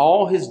 and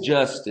all His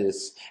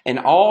justice, and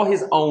all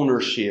His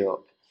ownership,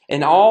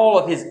 and all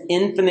of His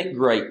infinite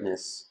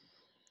greatness,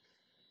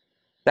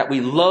 that we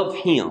love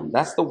Him.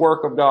 That's the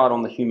work of God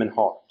on the human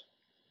heart.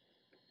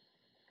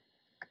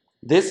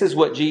 This is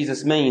what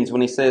Jesus means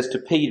when He says to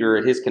Peter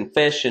at His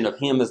confession of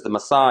Him as the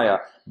Messiah,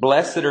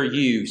 blessed are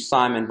you,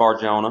 Simon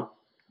Bar-Jonah,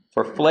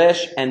 for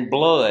flesh and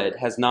blood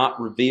has not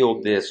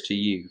revealed this to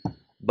you,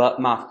 but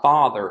my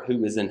Father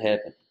who is in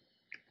heaven.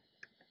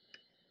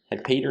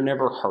 Had Peter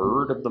never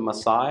heard of the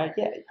Messiah?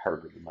 Yeah, he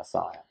heard of the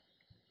Messiah.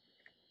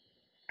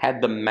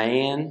 Had the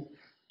man,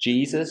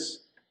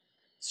 Jesus,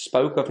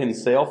 spoke of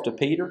Himself to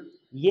Peter?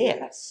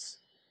 Yes.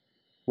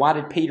 Why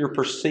did Peter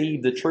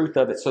perceive the truth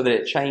of it so that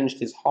it changed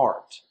his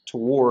heart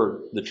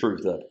toward the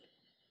truth of it?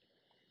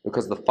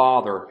 Because the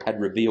Father had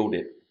revealed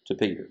it to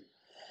Peter.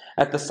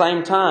 At the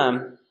same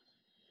time,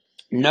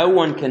 no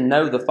one can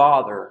know the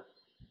Father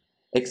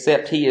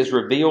except he is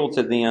revealed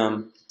to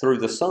them through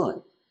the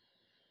Son.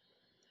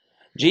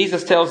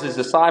 Jesus tells his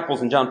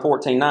disciples in John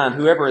 14:9,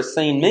 whoever has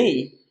seen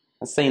me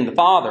has seen the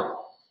Father.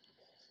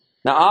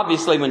 Now,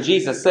 obviously, when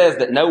Jesus says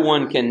that no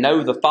one can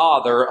know the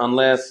Father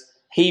unless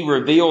he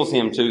reveals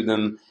him to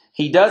them,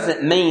 he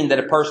doesn't mean that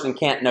a person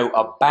can't know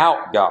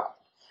about God.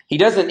 He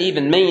doesn't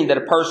even mean that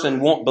a person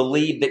won't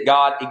believe that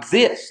God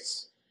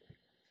exists.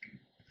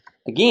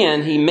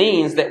 Again, he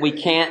means that we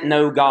can't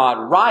know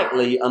God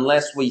rightly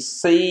unless we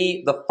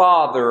see the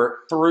Father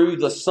through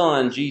the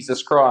Son,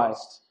 Jesus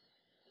Christ.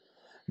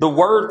 The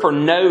word for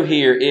know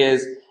here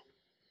is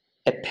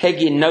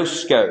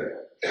epiginosko,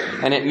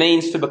 and it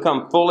means to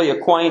become fully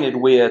acquainted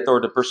with or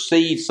to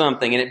perceive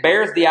something. And it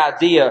bears the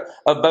idea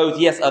of both,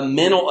 yes, a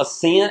mental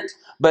assent,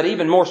 but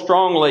even more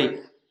strongly,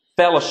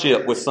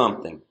 fellowship with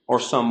something or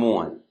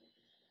someone.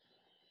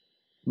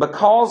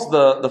 Because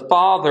the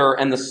Father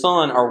and the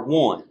Son are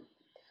one,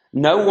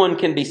 no one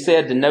can be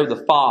said to know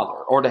the Father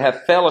or to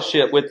have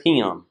fellowship with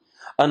him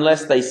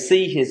unless they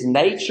see his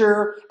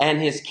nature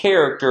and his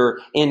character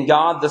in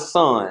God the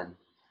Son,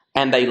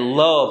 and they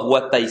love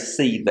what they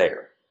see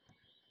there.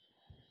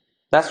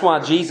 That's why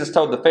Jesus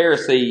told the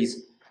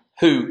Pharisees,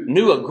 who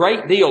knew a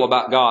great deal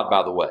about God,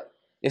 by the way.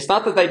 It's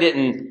not that they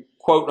didn't,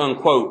 quote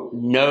unquote,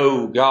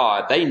 know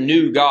God. They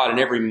knew God in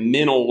every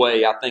mental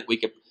way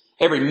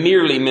every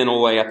merely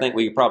mental way I think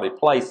we could probably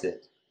place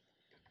it.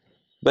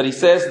 But he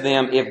says to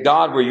them, if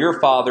God were your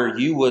Father,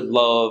 you would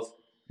love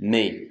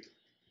me.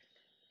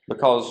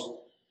 Because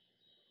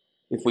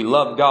if we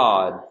love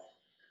God,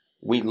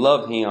 we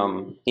love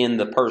him in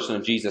the person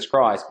of Jesus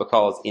Christ,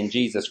 because in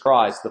Jesus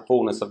Christ, the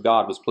fullness of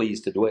God was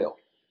pleased to dwell.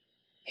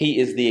 He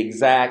is the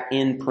exact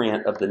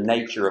imprint of the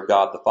nature of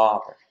God the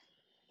Father.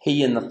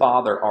 He and the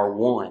Father are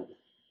one.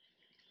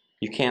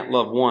 You can't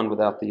love one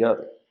without the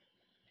other.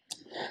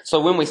 So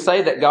when we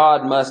say that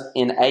God must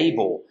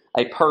enable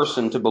a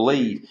person to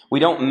believe, we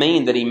don't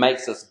mean that he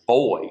makes us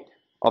void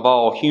of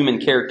all human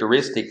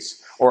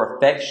characteristics or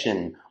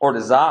affection or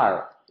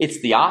desire. It's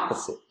the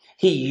opposite.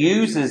 He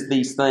uses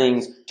these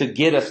things to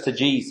get us to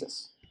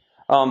Jesus.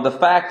 The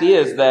fact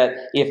is that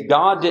if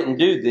God didn't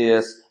do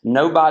this,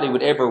 nobody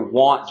would ever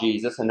want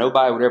Jesus and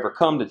nobody would ever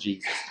come to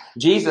Jesus.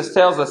 Jesus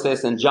tells us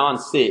this in John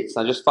 6.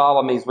 Now just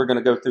follow me as we're going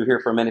to go through here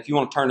for a minute. If you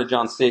want to turn to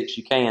John 6,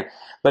 you can.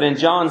 But in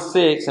John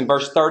 6 and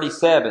verse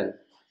 37,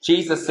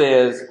 Jesus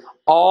says,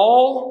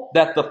 all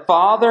that the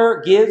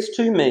Father gives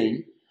to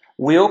me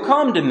will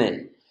come to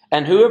me,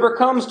 and whoever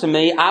comes to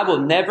me I will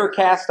never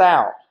cast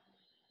out.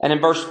 And in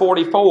verse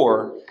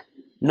 44,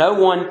 no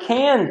one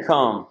can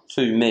come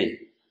to me.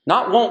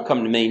 Not won't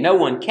come to me, no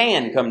one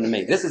can come to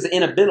me. This is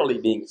inability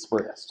being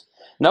expressed.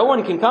 No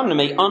one can come to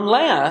me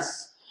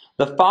unless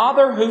the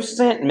Father who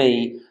sent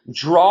me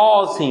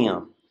draws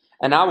him,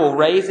 and I will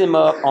raise him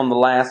up on the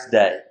last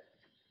day.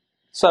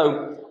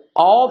 So,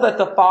 all that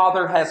the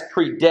Father has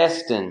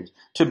predestined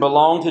to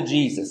belong to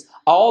Jesus,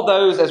 all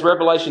those, as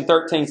Revelation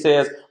 13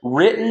 says,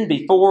 written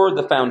before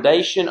the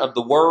foundation of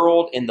the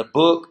world in the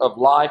book of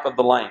life of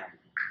the Lamb,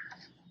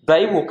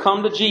 they will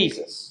come to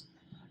Jesus,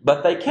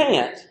 but they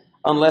can't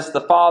unless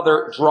the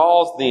Father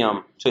draws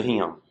them to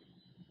him.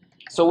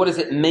 So what does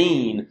it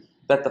mean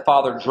that the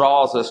Father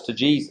draws us to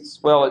Jesus?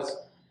 Well,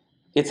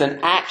 it's an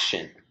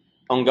action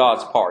on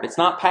God's part. It's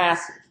not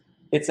passive.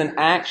 It's an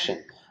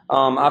action.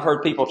 I've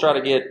heard people try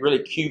to get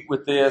really cute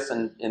with this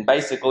and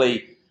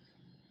basically,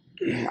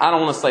 I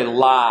don't want to say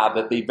lie,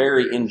 but be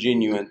very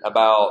ingenuine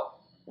about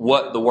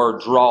what the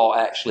word draw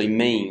actually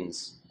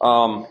means.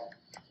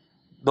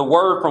 The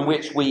word from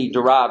which we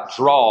derive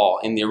draw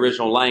in the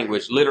original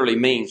language literally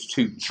means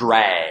to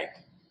drag.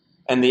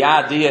 And the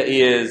idea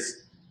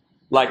is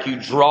like you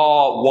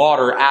draw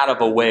water out of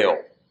a well.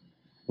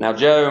 Now,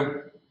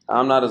 Joe,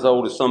 I'm not as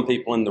old as some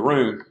people in the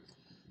room,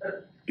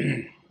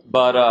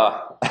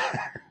 but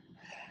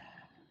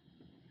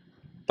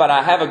but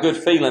I have a good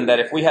feeling that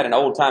if we had an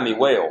old-timey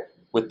well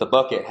with the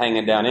bucket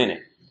hanging down in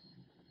it,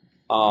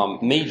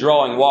 me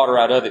drawing water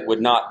out of it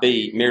would not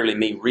be merely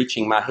me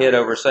reaching my head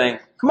over saying,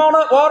 come on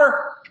up,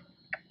 water,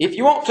 if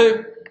you want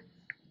to.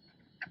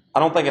 I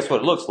don't think that's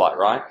what it looks like,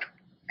 right?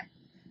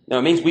 No,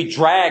 it means we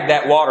drag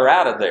that water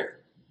out of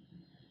there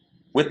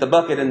with the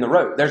bucket and the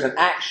rope. There's an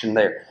action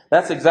there.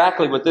 That's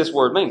exactly what this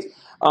word means.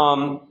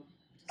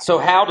 So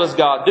how does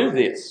God do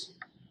this?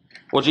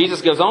 Well,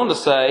 Jesus goes on to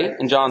say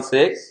in John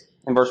 6,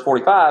 in verse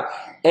 45,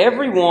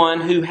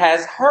 everyone who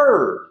has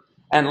heard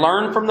and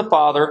learned from the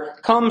Father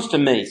comes to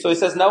me. So he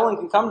says no one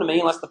can come to me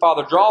unless the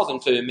Father draws them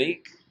to me.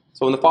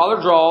 So when the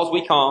Father draws,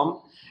 we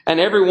come. And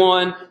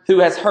everyone who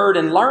has heard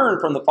and learned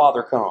from the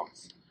Father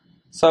comes.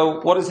 So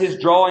what does his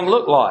drawing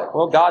look like?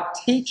 Well, God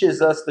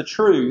teaches us the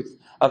truth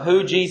of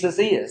who Jesus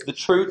is, the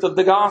truth of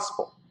the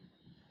gospel.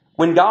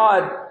 When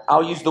God,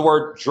 I'll use the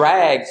word,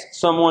 drags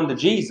someone to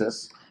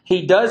Jesus,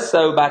 he does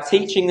so by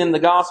teaching them the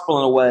gospel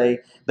in a way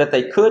that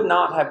they could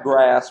not have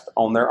grasped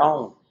on their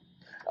own.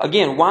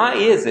 Again, why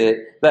is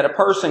it that a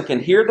person can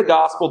hear the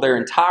gospel their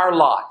entire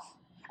life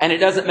and it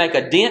doesn't make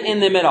a dent in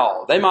them at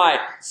all. They might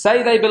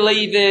say they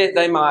believe it,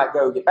 they might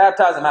go get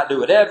baptized, they might do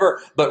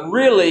whatever, but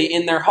really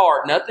in their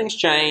heart, nothing's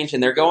changed,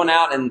 and they're going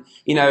out and,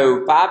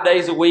 5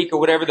 days a week or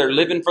whatever, they're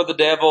living for the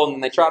devil,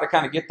 and they try to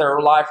kind of get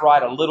their life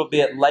right a little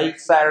bit late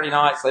Saturday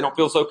night so they don't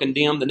feel so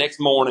condemned the next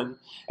morning.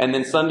 And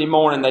then Sunday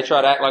morning, they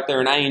try to act like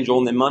they're an angel,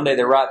 and then Monday,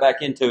 they're right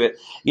back into it.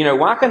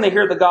 Why can they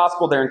hear the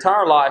gospel their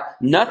entire life?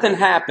 Nothing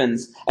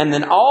happens, and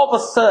then all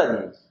of a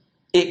sudden,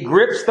 it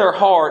grips their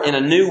heart in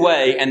a new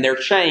way, and they're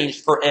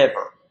changed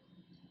forever.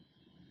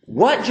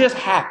 What just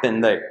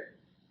happened there?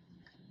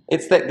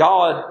 It's that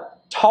God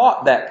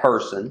taught that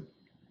person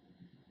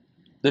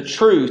the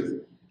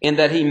truth in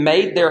that He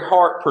made their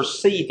heart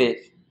perceive it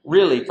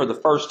really for the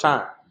first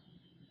time.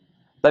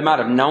 They might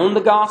have known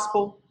the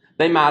gospel.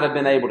 They might have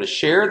been able to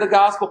share the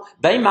gospel.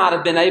 They might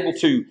have been able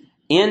to,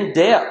 in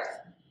depth,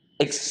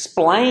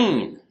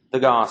 explain the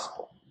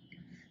gospel.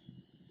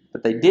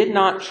 But they did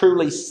not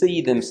truly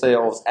see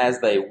themselves as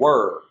they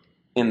were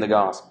in the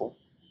gospel.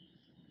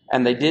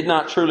 And they did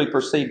not truly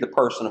perceive the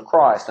person of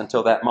Christ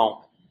until that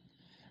moment.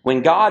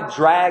 When God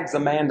drags a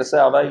man to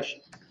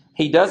salvation,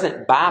 He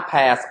doesn't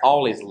bypass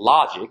all his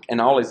logic and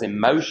all his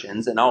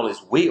emotions and all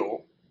his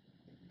will.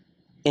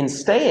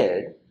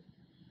 Instead,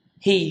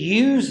 He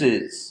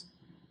uses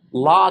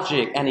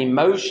logic and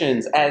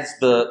emotions as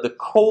the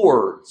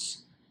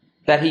cords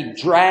that He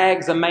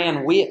drags a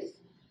man with.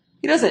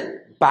 He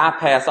doesn't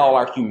bypass all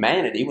our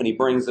humanity when He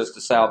brings us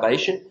to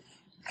salvation.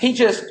 He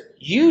just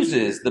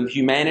uses the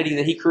humanity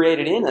that He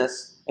created in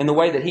us in the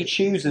way that He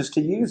chooses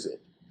to use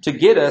it to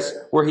get us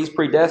where He's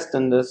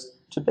predestined us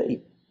to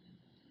be.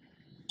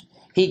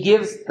 He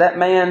gives that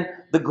man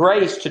the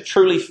grace to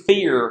truly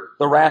fear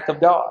the wrath of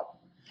God.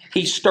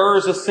 He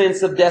stirs a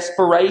sense of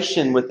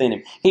desperation within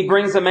him. He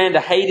brings a man to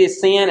hate his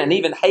sin and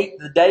even hate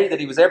the day that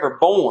he was ever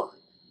born.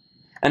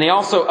 And He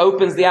also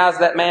opens the eyes of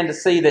that man to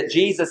see that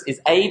Jesus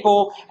is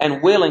able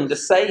and willing to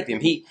save him.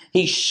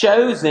 He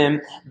shows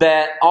him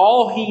that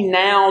all he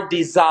now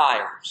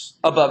desires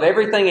above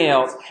everything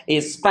else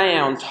is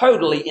found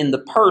totally in the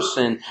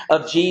person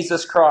of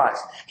Jesus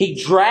Christ. He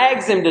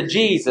drags him to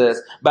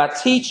Jesus by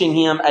teaching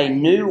him a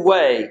new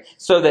way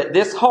so that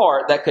this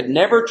heart that could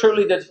never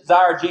truly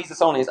desire Jesus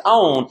on his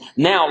own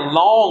now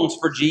longs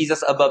for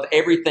Jesus above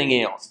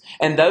everything else.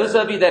 And those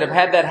of you that have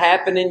had that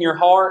happen in your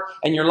heart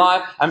and your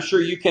life, I'm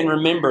sure you can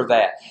remember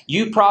that.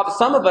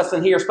 Some of us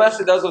in here,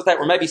 especially those of us that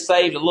were maybe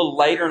saved a little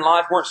later in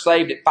life, weren't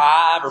saved at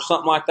 5 or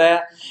something like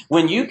that.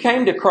 When you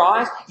came to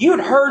Christ, you had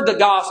heard the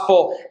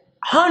gospel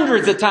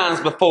hundreds of times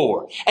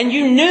before, and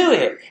you knew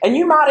it, and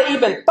you might have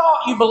even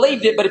thought you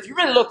believed it, but if you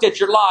really looked at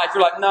your life,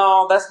 you're like,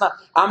 no,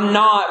 I'm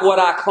not what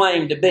I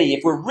claim to be,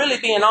 if we're really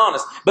being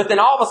honest. But then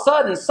all of a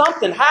sudden,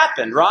 something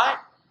happened, right?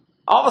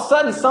 All of a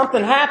sudden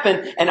something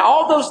happened, and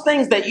all those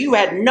things that you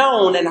had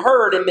known and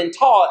heard and been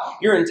taught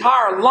your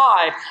entire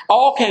life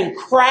all came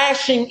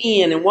crashing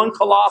in one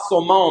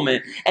colossal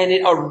moment, and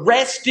it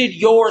arrested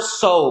your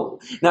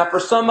soul. Now, for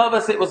some of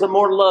us, it was a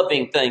more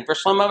loving thing. For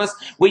some of us,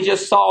 we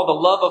just saw the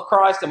love of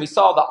Christ and we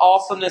saw the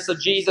awesomeness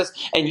of Jesus,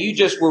 and you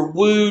just were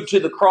wooed to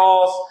the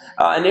cross,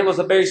 and it was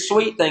a very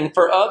sweet thing.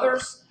 For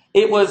others,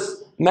 it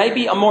was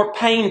maybe a more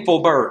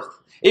painful birth.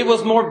 It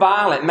was more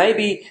violent.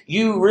 Maybe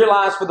you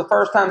realized for the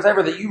first time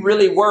ever that you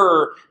really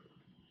were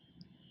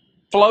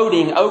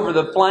floating over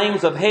the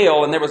flames of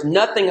hell, and there was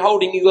nothing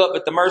holding you up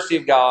but the mercy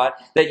of God,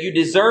 that you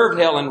deserved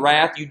hell and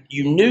wrath.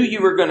 You knew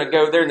you were going to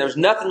go there, and there's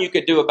nothing you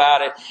could do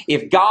about it.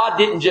 If God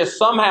didn't just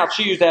somehow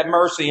choose that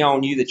mercy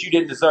on you that you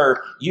didn't deserve,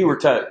 you were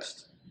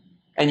toast.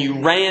 And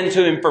you ran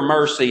to Him for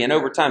mercy, and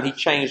over time He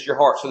changed your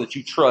heart so that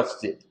you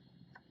trusted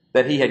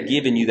that He had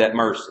given you that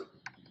mercy.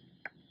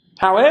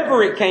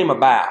 However it came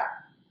about,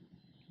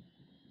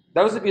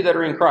 those of you that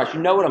are in Christ,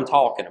 you know what I'm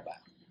talking about.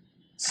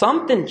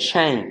 Something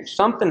changed.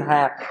 Something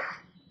happened.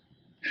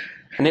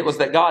 And it was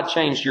that God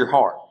changed your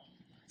heart.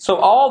 So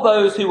all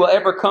those who will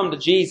ever come to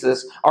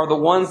Jesus are the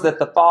ones that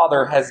the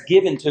Father has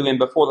given to Him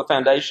before the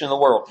foundation of the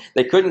world.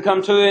 They couldn't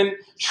come to Him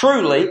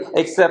truly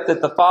except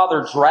that the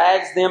Father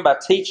drags them by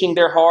teaching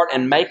their heart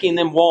and making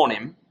them want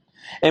Him.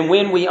 And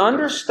when we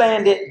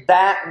understand it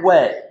that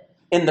way,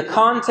 in the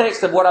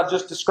context of what I've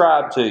just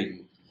described to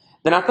you,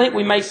 then I think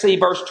we may see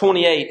verse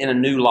 28 in a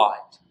new light.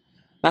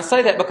 And I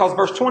say that because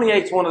verse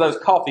 28 is one of those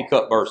coffee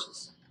cup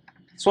verses.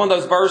 It's one of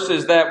those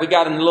verses that we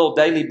got in the little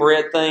daily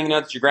bread thing,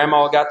 that your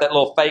grandma got that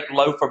little fake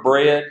loaf of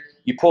bread.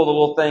 You pull the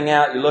little thing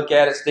out, you look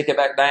at it, stick it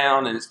back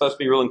down, and it's supposed to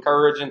be real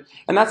encouraging.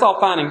 And that's all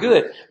fine and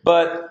good.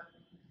 But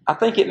I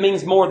think it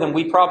means more than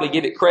we probably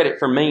give it credit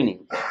for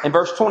meaning. In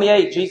verse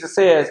 28, Jesus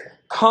says,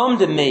 "Come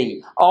to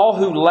me, all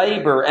who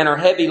labor and are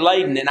heavy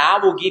laden, and I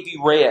will give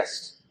you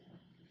rest."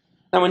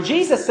 Now, when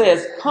Jesus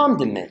says, "Come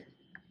to me,"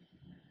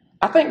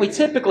 I think we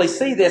typically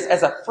see this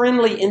as a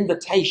friendly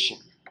invitation.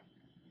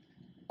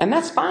 And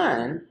that's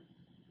fine,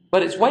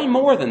 but it's way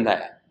more than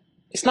that.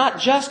 It's not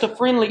just a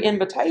friendly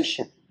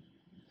invitation.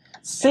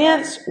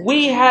 Since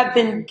we have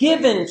been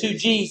given to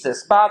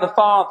Jesus by the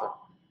Father,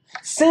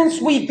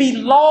 since we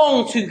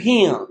belong to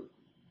Him,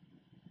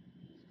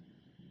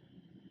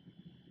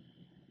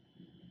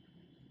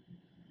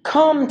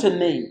 come to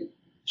me,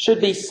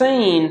 should be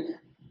seen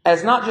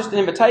as not just an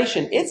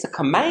invitation, it's a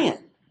command.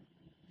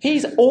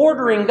 He's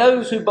ordering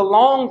those who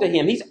belong to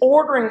him. He's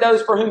ordering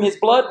those for whom his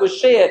blood was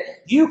shed.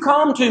 You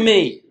come to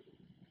me.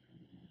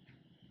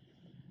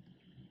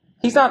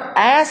 He's not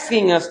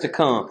asking us to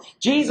come.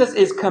 Jesus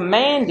is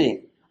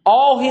commanding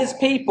all his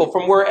people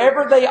from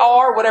wherever they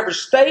are, whatever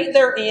state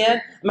they're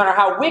in, no matter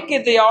how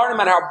wicked they are, no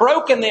matter how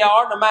broken they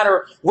are, no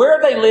matter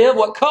where they live,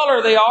 what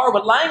color they are,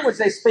 what language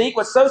they speak,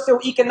 what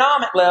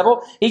socioeconomic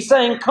level. He's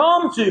saying,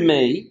 come to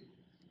me.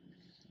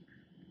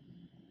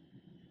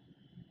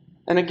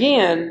 And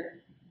again,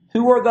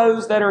 who are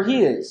those that are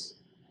his?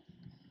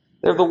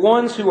 They're the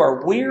ones who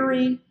are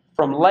weary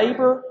from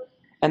labor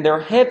and they're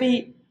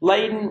heavy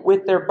laden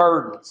with their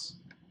burdens.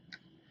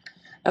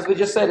 As we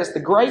just said, it's the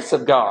grace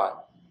of God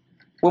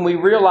when we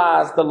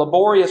realize the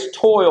laborious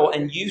toil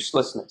and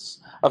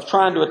uselessness of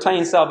trying to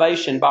attain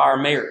salvation by our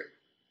merit.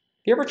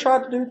 You ever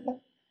tried to do that?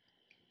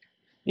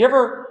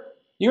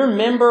 You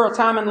remember a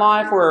time in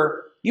life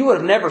where you would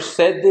have never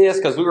said this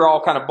because we were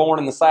all kind of born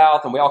in the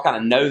South and we all kind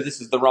of know this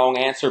is the wrong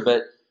answer,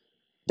 but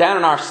down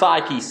in our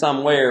psyche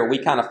somewhere, we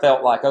kind of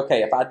felt like,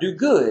 okay, if I do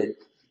good,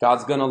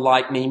 God's going to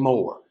like me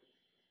more.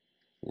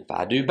 If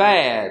I do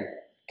bad,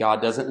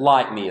 God doesn't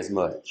like me as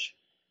much.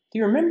 Do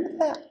you remember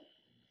that?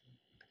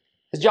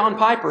 As John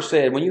Piper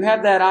said, when you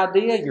have that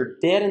idea, you're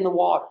dead in the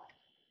water.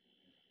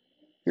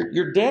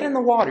 You're dead in the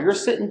water. You're a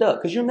sitting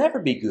duck because you'll never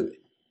be good.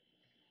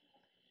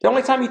 The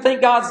only time you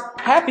think God's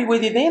happy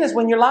with you then is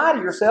when you lie to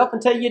yourself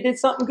and tell you did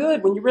something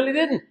good when you really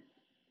didn't.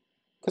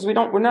 Because we're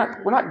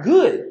not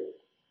good.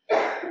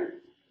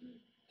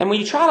 And when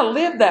you try to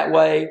live that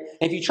way,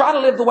 if you try to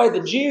live the way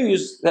the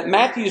Jews that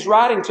Matthew's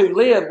writing to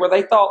lived, where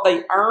they thought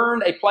they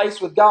earned a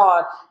place with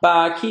God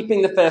by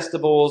keeping the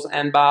festivals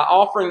and by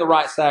offering the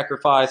right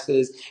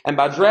sacrifices and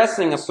by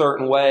dressing a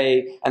certain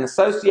way and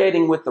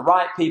associating with the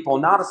right people,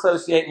 not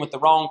associating with the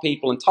wrong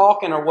people and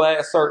talking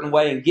a certain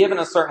way and giving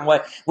a certain way.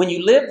 When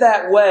you live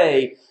that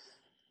way,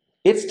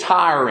 it's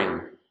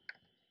tiring.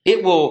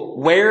 It will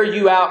wear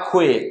you out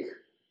quick.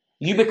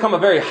 You become a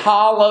very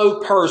hollow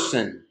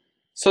person,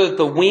 so that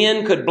the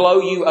wind could blow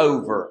you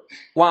over.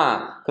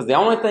 Why? Because the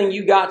only thing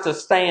you got to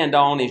stand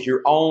on is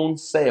your own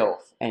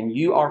self. And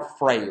you are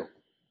frail.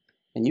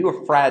 And you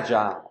are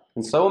fragile.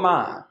 And so am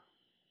I.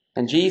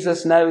 And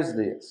Jesus knows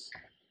this.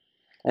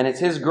 And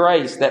it's his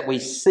grace that we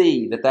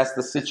see that that's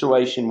the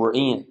situation we're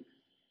in.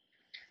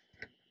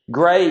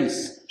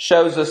 Grace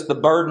shows us the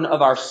burden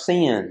of our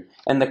sin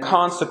and the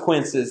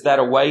consequences that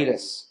await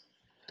us.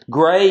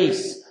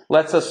 Grace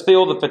lets us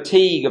feel the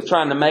fatigue of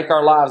trying to make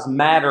our lives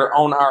matter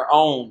on our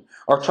own,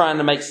 or trying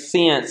to make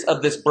sense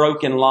of this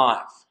broken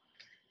life.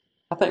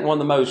 I think one of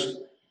the most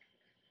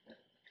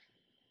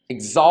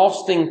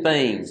exhausting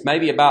things,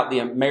 maybe about the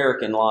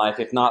American life,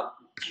 if not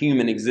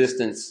human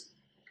existence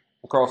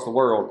across the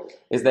world,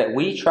 is that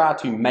we try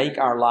to make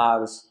our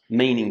lives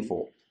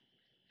meaningful.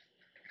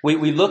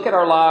 We look at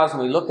our lives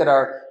and we look at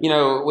our,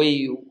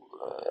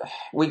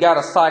 we got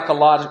a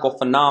psychological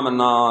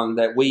phenomenon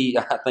that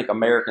I think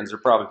Americans are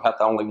probably about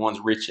the only ones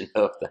rich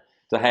enough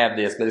to have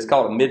this, but it's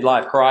called a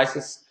midlife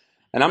crisis.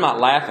 And I'm not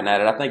laughing at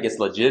it. I think it's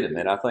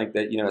legitimate. I think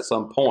that, at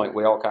some point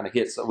we all kind of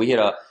hit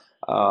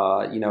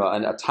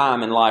a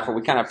time in life where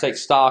we kind of take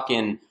stock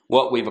in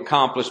what we've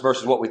accomplished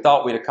versus what we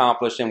thought we'd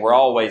accomplished. And we're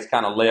always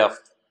kind of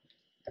left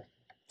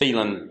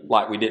feeling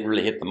like we didn't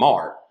really hit the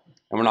mark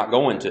and we're not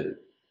going to.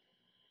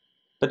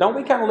 But don't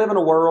we kind of live in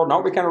a world, and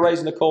aren't we kind of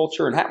raised in a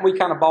culture, and haven't we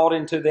kind of bought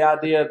into the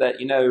idea that,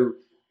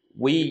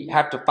 we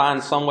have to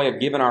find some way of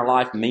giving our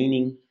life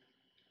meaning?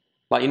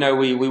 Like,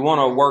 we want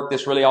to work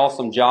this really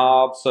awesome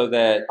job so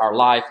that our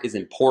life is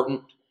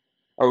important.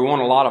 Or we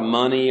want a lot of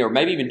money, or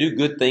maybe even do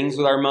good things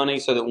with our money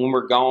so that when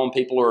we're gone,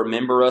 people will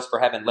remember us for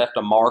having left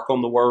a mark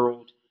on the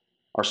world.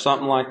 Or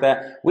something like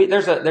that.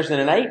 There's an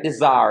innate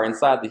desire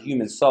inside the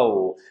human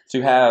soul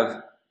to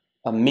have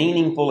a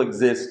meaningful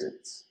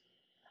existence.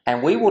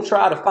 And we will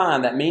try to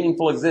find that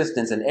meaningful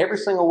existence in every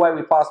single way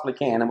we possibly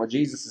can. And what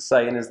Jesus is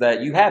saying is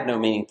that you have no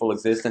meaningful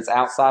existence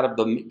outside of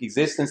the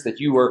existence that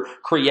you were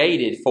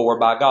created for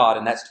by God,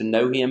 and that's to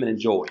know him and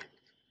enjoy him.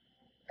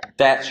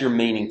 That's your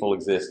meaningful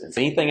existence.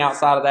 Anything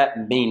outside of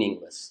that,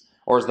 meaningless.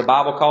 Or as the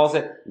Bible calls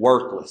it,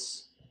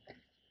 worthless.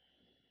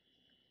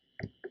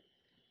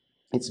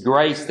 It's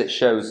grace that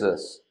shows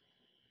us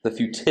the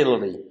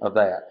futility of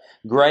that.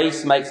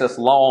 Grace makes us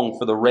long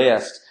for the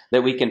rest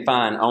that we can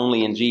find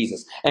only in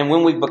Jesus. And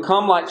when we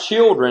become like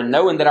children,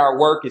 knowing that our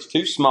work is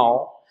too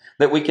small,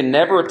 that we can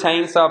never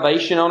attain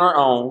salvation on our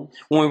own,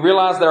 when we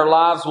realize that our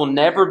lives will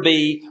never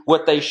be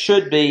what they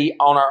should be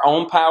on our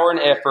own power and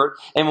effort,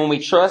 and when we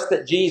trust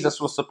that Jesus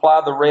will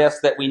supply the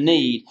rest that we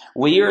need,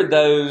 we are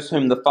those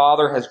whom the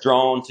Father has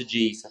drawn to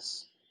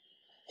Jesus.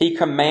 He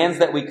commands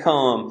that we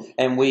come,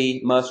 and we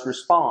must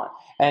respond.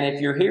 And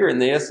if you're hearing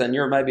this and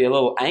you're maybe a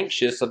little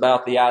anxious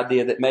about the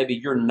idea that maybe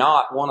you're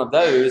not one of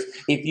those,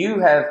 if you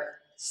have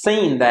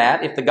seen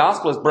that, if the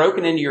gospel is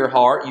broken into your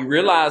heart, you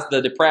realize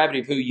the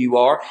depravity of who you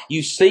are,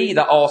 you see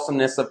the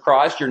awesomeness of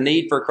Christ, your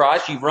need for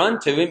Christ, you've run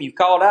to Him, you've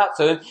called out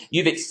to Him,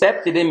 you've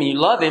accepted Him, you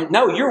love Him.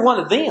 No, you're one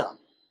of them.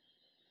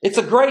 It's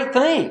a great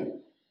thing.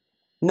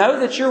 Know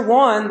that you're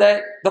one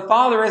that the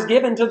Father has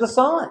given to the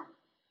Son.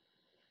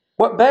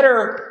 What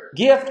better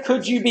gift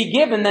could you be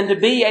given than to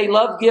be a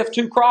love gift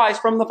to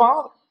Christ from the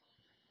Father?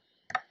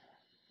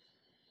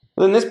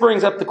 Then this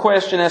brings up the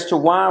question as to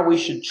why we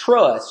should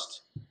trust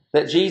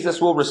that Jesus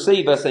will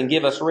receive us and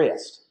give us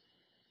rest.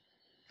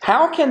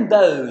 How can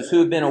those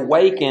who have been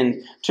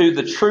awakened to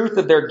the truth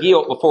of their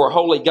guilt before a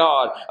holy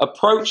God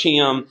approach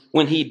Him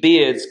when He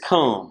bids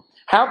come?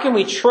 How can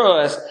we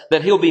trust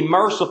that He'll be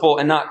merciful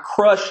and not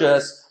crush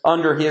us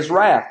under His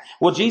wrath?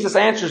 Well, Jesus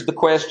answers the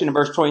question in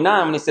verse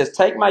 29 when He says,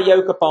 "Take my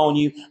yoke upon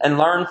you and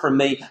learn from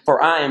me,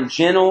 for I am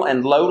gentle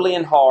and lowly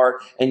in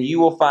heart, and you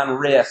will find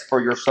rest for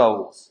your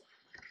souls."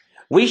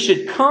 We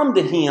should come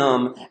to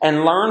Him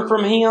and learn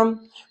from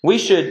Him. We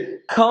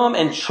should come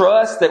and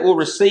trust that we'll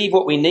receive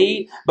what we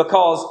need,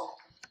 because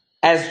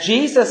as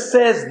Jesus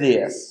says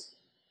this,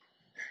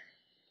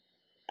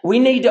 we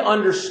need to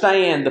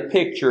understand the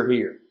picture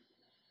here.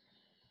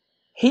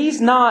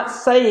 He's not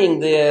saying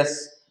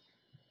this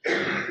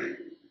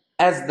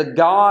as the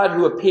God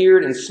who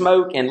appeared in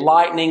smoke and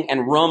lightning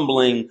and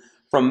rumbling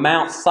from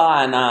Mount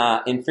Sinai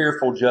in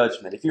fearful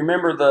judgment. If you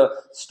remember the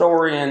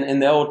story in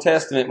the Old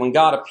Testament when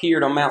God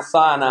appeared on Mount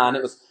Sinai, and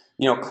it was,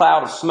 a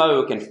cloud of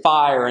smoke and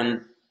fire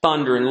and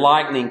thunder and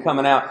lightning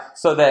coming out,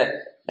 so that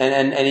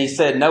and He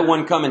said, "No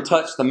one come and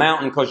touch the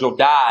mountain because you'll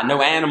die.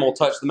 No animal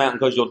touch the mountain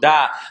because you'll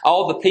die."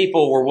 All the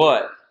people were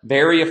what?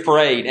 Very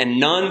afraid, and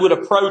none would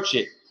approach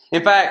it.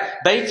 In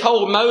fact, they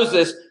told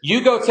Moses,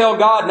 "You go tell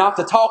God not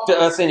to talk to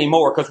us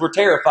anymore because we're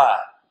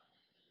terrified."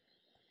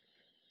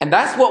 And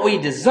that's what we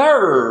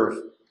deserve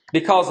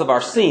because of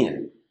our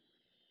sin.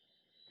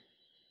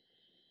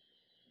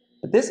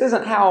 But this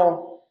isn't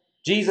how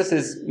Jesus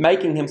is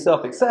making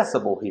Himself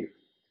accessible here.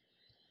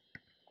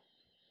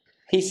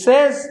 He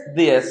says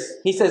this,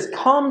 He says,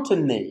 "Come to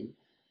me,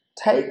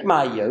 take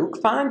my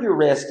yoke, find your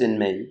rest in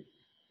me."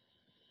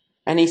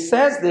 And He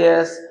says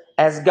this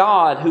as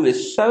God who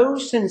is so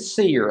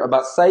sincere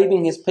about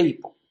saving His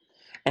people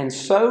and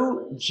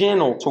so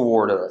gentle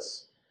toward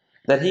us,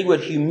 that He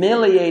would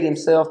humiliate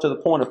Himself to the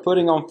point of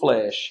putting on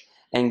flesh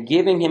and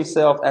giving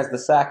Himself as the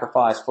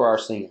sacrifice for our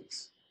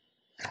sins.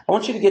 I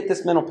want you to get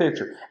this mental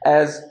picture.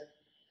 As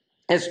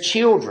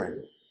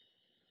children,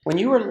 when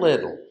you were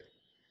little,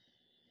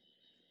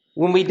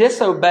 when we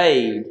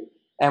disobeyed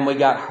and we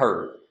got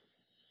hurt,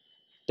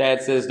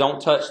 Dad says, "Don't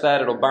touch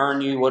that, it'll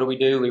burn you." What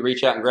do? We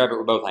reach out and grab it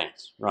with both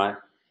hands, right?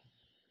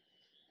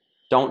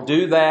 Don't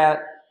do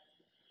that,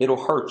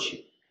 it'll hurt you.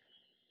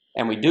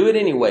 And we do it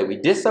anyway. We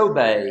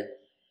disobey,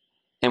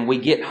 and we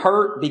get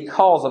hurt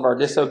because of our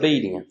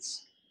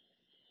disobedience.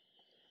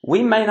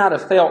 We may not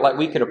have felt like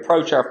we could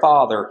approach our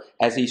Father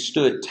as He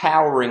stood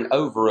towering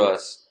over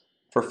us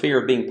for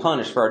fear of being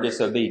punished for our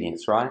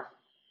disobedience, right?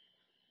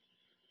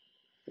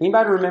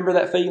 Anybody remember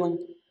that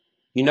feeling?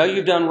 You know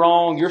you've done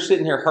wrong. You're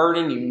sitting here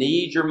hurting. You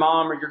need your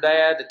mom or your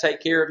dad to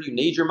take care of you. You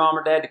need your mom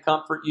or dad to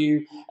comfort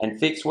you and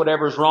fix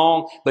whatever's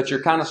wrong. But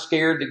you're kind of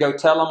scared to go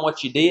tell them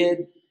what you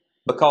did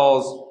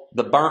because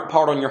the burnt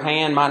part on your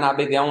hand might not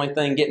be the only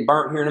thing getting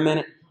burnt here in a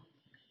minute.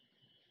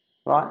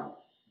 Right?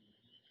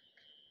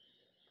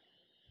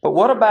 But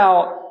what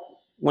about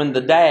when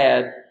the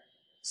dad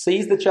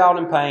sees the child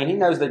in pain? He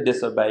knows they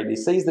disobeyed. He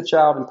sees the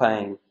child in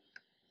pain,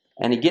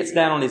 and he gets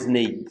down on his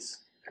knees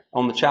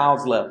on the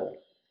child's level,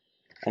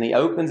 and he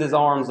opens his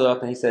arms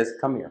up and he says,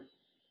 "Come here.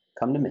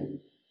 Come to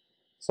me."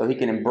 So he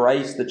can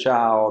embrace the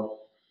child,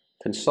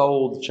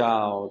 console the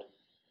child,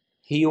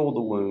 heal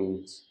the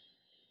wounds.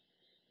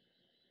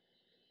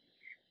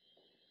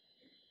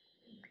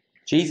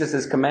 Jesus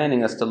is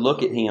commanding us to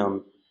look at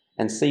Him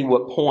and see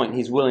what point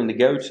He's willing to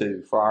go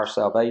to for our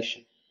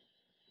salvation.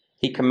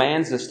 He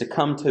commands us to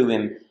come to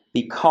Him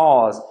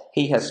because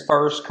He has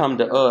first come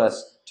to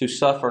us to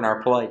suffer in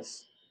our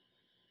place.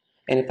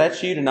 And if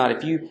that's you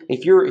tonight,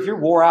 if you're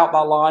wore out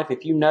by life,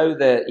 if you know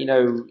that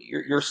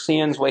your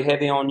sins weigh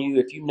heavy on you,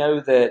 if you know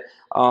that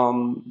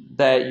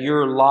that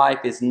your life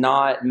is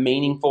not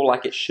meaningful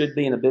like it should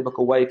be in a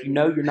biblical way, if you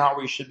know you're not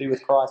where you should be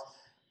with Christ,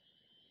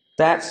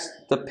 that's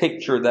the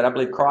picture that I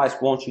believe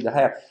Christ wants you to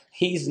have.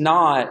 He's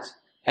not,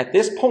 at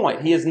this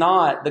point, He is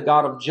not the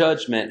God of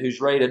judgment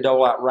who's ready to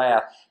dole out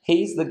wrath.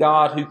 He's the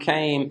God who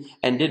came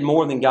and did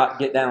more than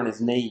get down on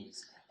His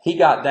knees. He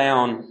got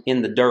down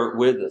in the dirt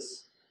with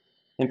us.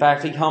 In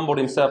fact, He humbled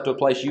Himself to a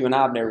place you and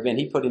I have never been.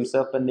 He put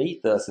Himself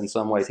beneath us in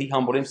some ways. He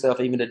humbled Himself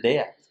even to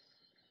death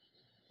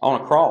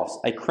on a cross,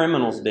 a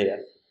criminal's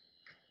death,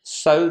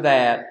 so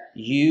that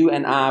you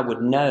and I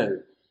would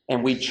know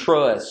and we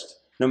trust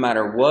no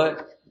matter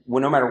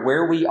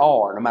where we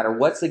are, no matter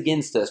what's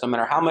against us, no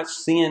matter how much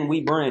sin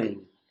we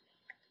bring,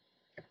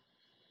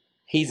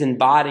 He's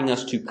inviting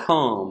us to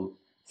come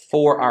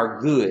for our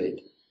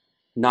good,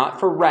 not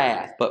for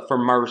wrath, but for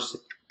mercy.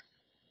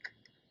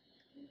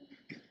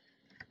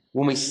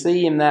 When we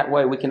see Him that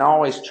way, we can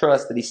always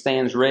trust that He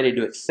stands ready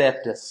to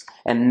accept us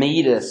and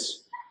meet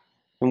us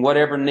in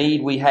whatever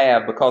need we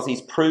have because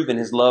He's proven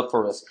His love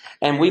for us.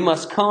 And we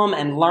must come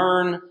and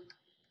learn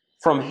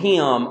from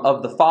Him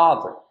of the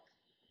Father,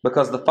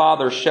 because the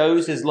Father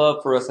shows His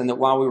love for us and that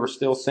while we were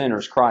still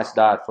sinners, Christ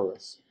died for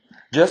us.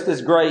 Just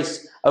as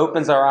grace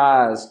opens our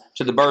eyes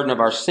to the burden of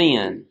our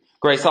sin,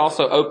 grace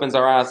also opens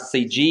our eyes to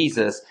see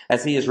Jesus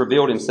as He has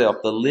revealed Himself,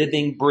 the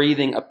living,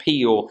 breathing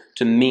appeal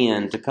to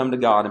men to come to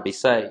God and be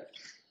saved.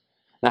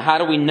 Now, how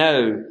do we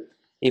know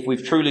if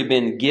we've truly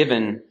been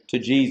given to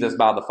Jesus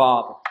by the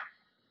Father?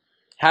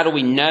 How do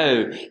we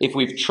know if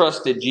we've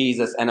trusted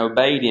Jesus and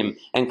obeyed Him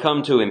and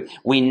come to Him?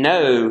 We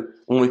know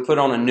when we put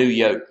on a new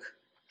yoke.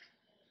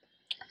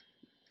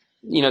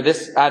 You know,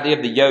 this idea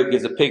of the yoke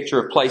is a picture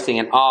of placing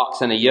an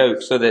ox in a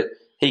yoke so that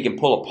he can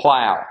pull a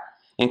plow.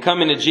 And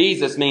coming to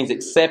Jesus means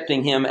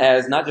accepting Him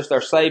as not just our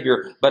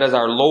Savior, but as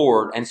our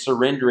Lord and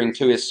surrendering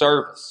to His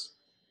service.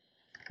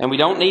 And we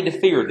don't need to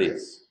fear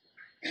this.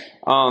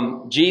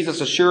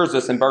 Jesus assures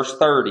us in verse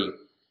 30.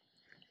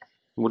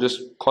 We'll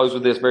just close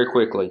with this very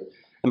quickly.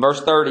 In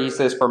verse 30, He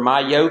says, "For my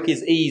yoke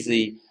is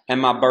easy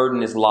and my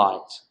burden is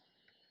light."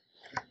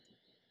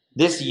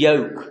 This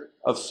yoke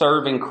of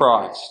serving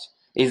Christ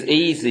is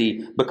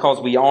easy because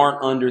we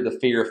aren't under the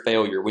fear of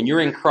failure. When you're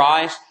in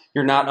Christ,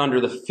 you're not under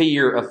the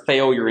fear of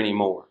failure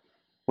anymore.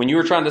 When you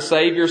were trying to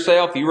save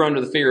yourself, you were under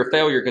the fear of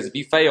failure because if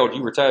you failed,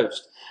 you were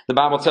toast. The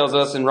Bible tells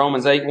us in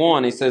Romans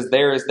 8:1, He says,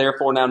 "There is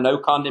therefore now no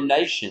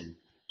condemnation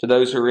to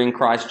those who are in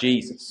Christ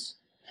Jesus."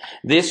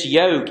 This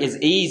yoke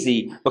is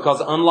easy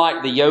because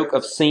unlike the yoke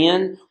of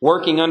sin,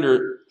 working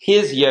under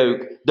His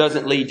yoke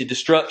doesn't lead to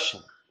destruction.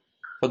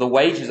 For the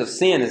wages of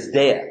sin is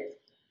death,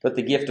 but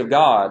the gift of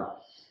God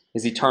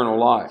is eternal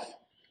life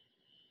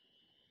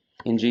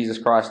in Jesus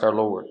Christ our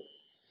Lord.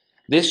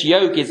 This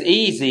yoke is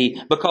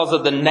easy because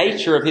of the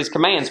nature of His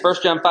commands.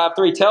 1 John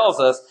 5:3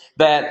 tells us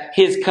that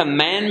His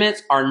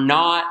commandments are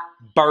not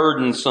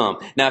burdensome.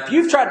 Now, if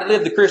you've tried to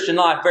live the Christian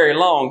life very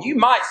long, you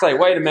might say,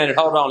 wait a minute,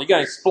 hold on, you're going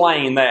to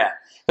explain that.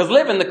 Because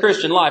living the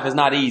Christian life is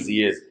not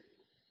easy, is it?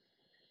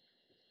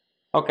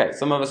 Okay,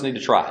 some of us need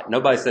to try it.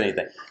 Nobody said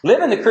anything.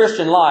 Living the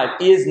Christian life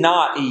is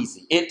not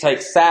easy. It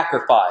takes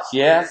sacrifice,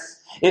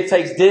 yes? It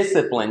takes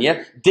discipline,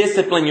 yes?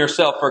 Discipline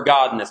yourself for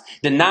godliness.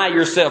 Deny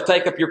yourself,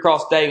 take up your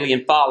cross daily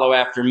and follow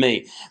after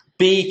me.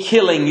 Be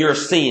killing your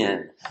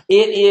sin.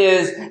 It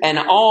is an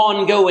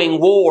ongoing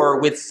war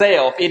with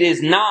self. It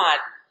is not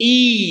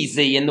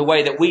easy in the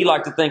way that we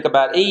like to think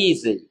about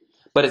easy,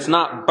 but it's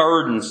not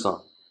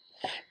burdensome.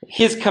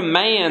 His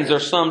commands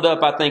are summed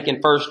up, I think, in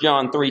 1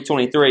 John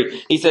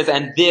 3:23. He says,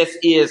 "And this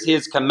is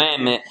His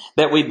commandment,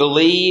 that we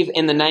believe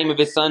in the name of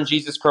His Son,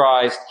 Jesus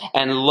Christ,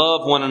 and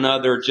love one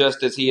another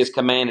just as He has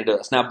commanded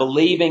us." Now,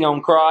 believing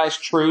on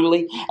Christ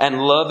truly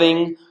and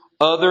loving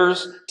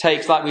others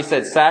takes, like we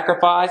said,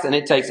 sacrifice, and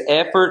it takes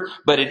effort,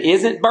 but it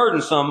isn't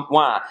burdensome.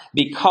 Why?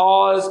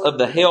 Because of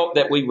the help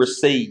that we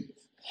receive.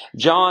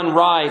 John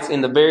writes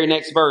in the very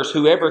next verse,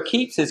 "Whoever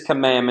keeps His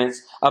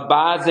commandments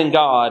abides in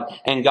God,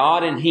 and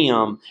God in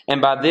him.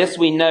 And by this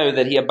we know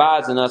that He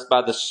abides in us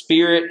by the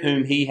Spirit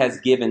whom He has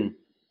given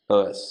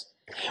us."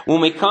 When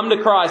we come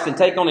to Christ and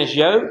take on His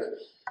yoke,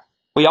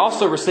 we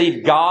also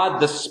receive God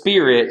the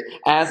Spirit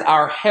as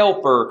our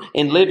helper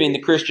in living the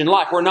Christian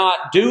life. We're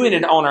not doing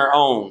it on our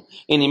own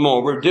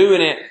anymore. We're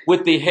doing it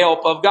with the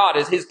help of God,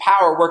 as His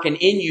power working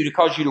in you to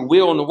cause you to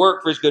will and to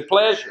work for His good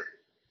pleasure.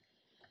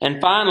 And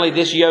finally,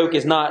 this yoke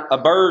is not a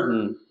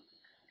burden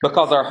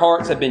because our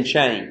hearts have been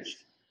changed.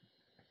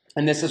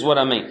 And this is what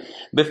I mean.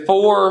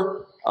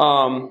 Before,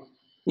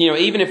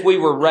 even if we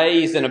were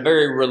raised in a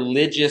very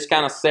religious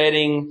kind of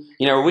setting,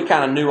 we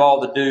kind of knew all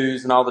the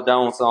do's and all the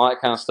don'ts and all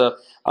that kind of stuff,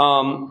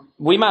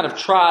 we might have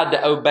tried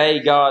to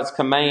obey God's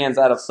commands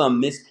out of some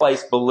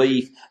misplaced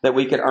belief that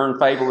we could earn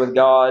favor with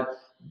God,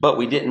 but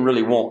we didn't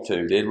really want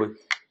to, did we?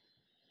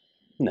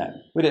 No,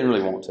 we didn't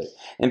really want to.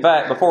 In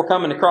fact, before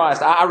coming to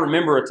Christ, I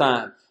remember a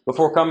time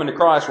before coming to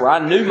Christ where I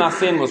knew my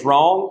sin was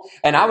wrong,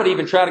 and I would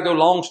even try to go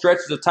long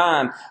stretches of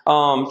time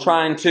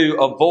trying to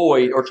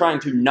avoid or trying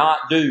to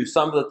not do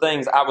some of the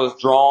things I was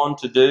drawn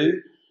to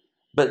do.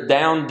 But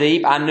down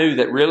deep, I knew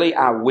that really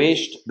I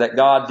wished that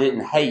God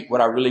didn't hate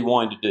what I really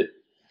wanted to do.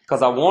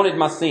 Because I wanted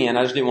my sin,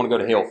 I just didn't want to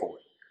go to hell for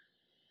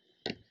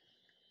it.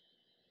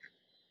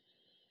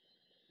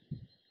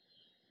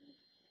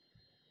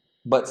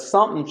 But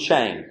something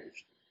changed.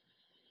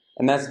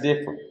 And that's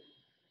different.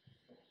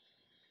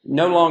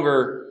 No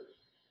longer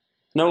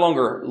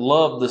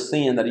love the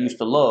sin that I used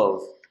to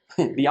love.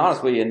 Be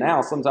honest with you,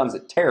 now sometimes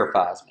it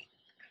terrifies me.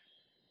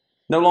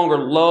 No longer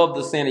love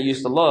the sin I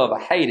used to love. I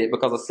hate it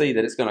because I see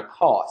that it's going to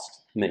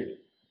cost me.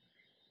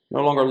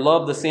 No longer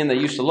love the sin that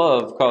I used to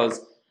love because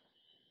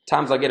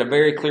times I get a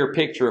very clear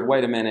picture of,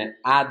 wait a minute,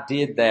 I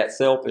did that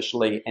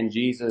selfishly, and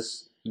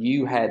Jesus,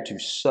 you had to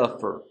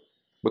suffer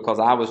because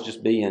I was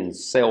just being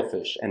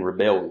selfish and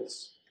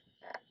rebellious.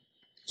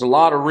 There's a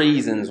lot of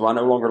reasons why I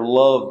no longer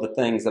love the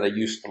things that I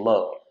used to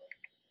love.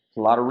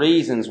 There's a lot of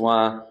reasons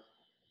why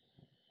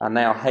I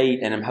now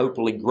hate and am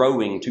hopefully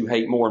growing to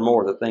hate more and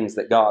more the things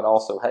that God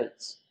also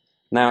hates.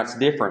 Now it's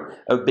different.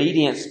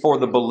 Obedience for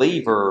the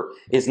believer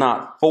is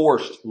not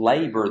forced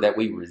labor that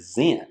we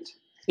resent.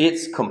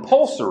 It's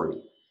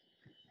compulsory,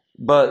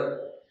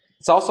 but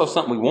it's also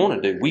something we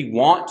want to do. We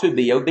want to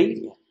be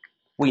obedient.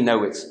 We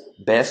know it's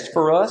best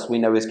for us. We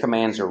know His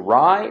commands are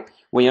right.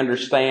 We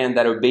understand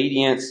that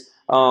obedience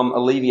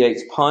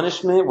alleviates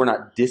punishment. We're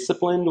not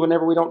disciplined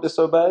whenever we don't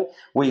disobey.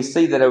 We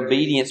see that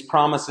obedience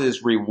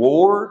promises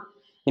reward.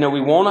 We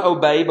want to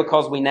obey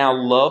because we now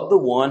love the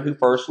one who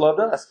first loved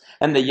us.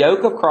 And the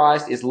yoke of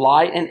Christ is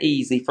light and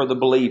easy for the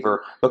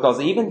believer,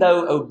 because even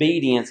though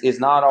obedience is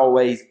not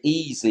always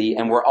easy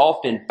and we're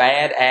often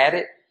bad at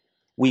it,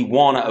 we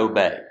want to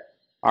obey.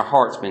 Our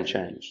heart's been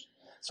changed.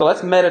 So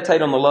let's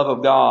meditate on the love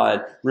of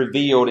God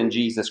revealed in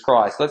Jesus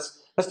Christ.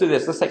 Let's do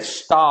this. Let's take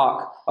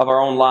stock of our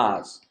own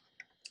lives.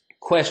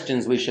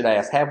 Questions we should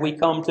ask. Have we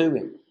come to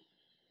Him?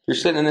 If you're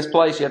sitting in this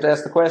place, you have to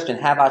ask the question,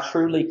 have I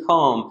truly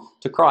come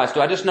to Christ?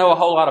 Do I just know a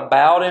whole lot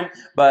about Him,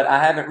 but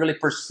I haven't really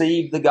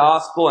perceived the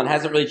gospel and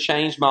hasn't really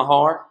changed my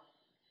heart?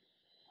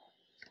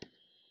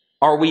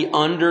 Are we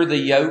under the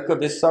yoke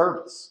of His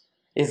service?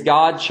 Is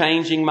God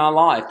changing my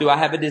life? Do I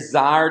have a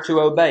desire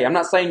to obey? I'm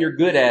not saying you're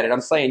good at it.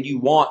 I'm saying you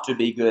want to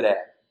be good at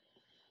it.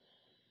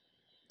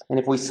 And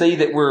if we see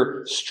that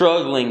we're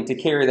struggling to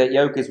carry that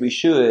yoke as we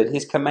should,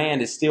 His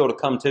command is still to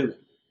come to Him.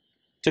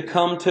 To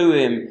come to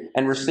Him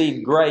and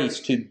receive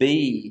grace to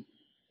be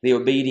the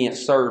obedient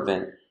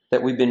servant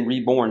that we've been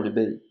reborn to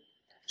be.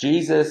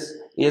 Jesus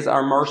is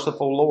our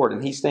merciful Lord,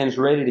 and He stands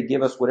ready to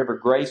give us whatever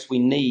grace we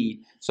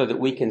need so that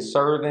we can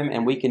serve Him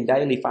and we can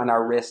daily find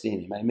our rest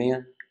in Him.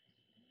 Amen?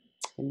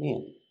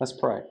 Amen. Let's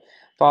pray.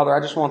 Father,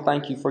 I just want to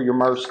thank You for Your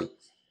mercy.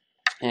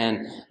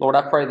 And Lord,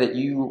 I pray that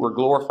You were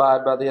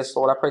glorified by this.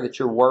 Lord, I pray that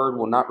Your word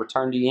will not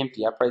return to You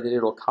empty. I pray that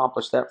it will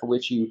accomplish that for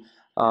which You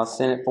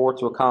sent it forth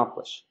to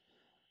accomplish.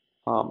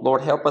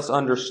 Lord, help us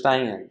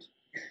understand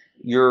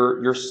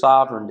Your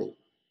sovereignty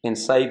in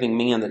saving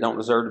men that don't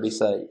deserve to be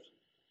saved.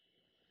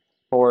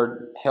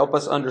 Lord, help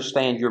us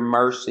understand Your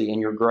mercy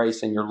and Your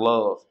grace and Your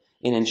love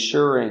in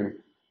ensuring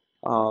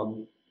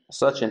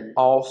such an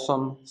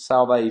awesome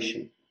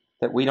salvation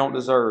that we don't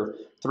deserve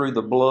through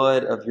the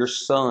blood of Your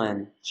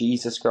Son,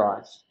 Jesus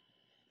Christ.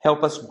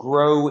 Help us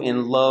grow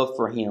in love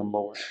for Him,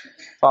 Lord.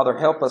 Father,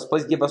 help us.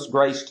 Please give us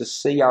grace to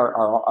see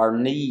our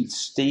needs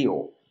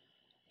still,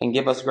 and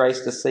give us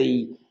grace to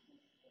see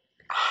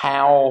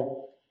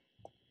how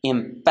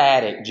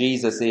emphatic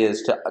Jesus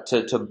is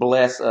to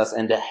bless us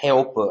and to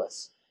help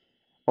us.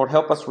 Lord,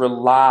 help us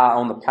rely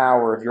on the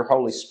power of Your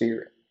Holy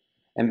Spirit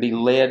and be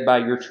led by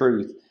Your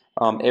truth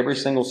every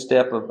single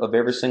step of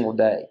every single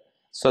day,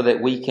 so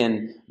that we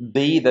can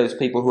be those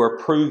people who are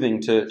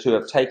proving to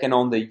have taken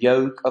on the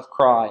yoke of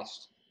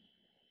Christ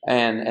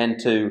and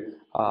to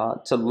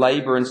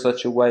labor in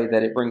such a way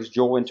that it brings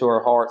joy into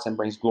our hearts and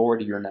brings glory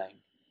to Your name.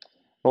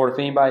 Lord, if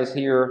anybody's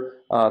here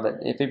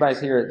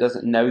that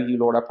doesn't know You,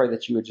 Lord, I pray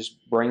that You would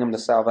just bring them to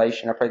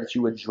salvation. I pray that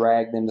You would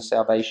drag them to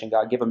salvation,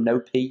 God. Give them no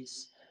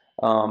peace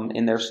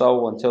in their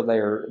soul until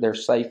they're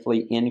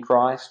safely in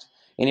Christ.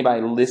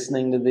 Anybody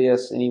listening to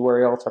this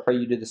anywhere else, I pray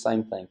You do the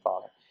same thing,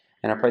 Father.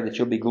 And I pray that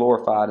You'll be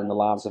glorified in the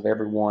lives of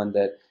everyone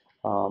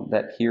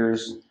that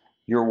hears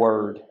Your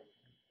word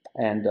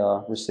and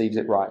receives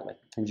it rightly.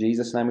 In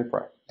Jesus' name we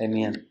pray.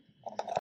 Amen.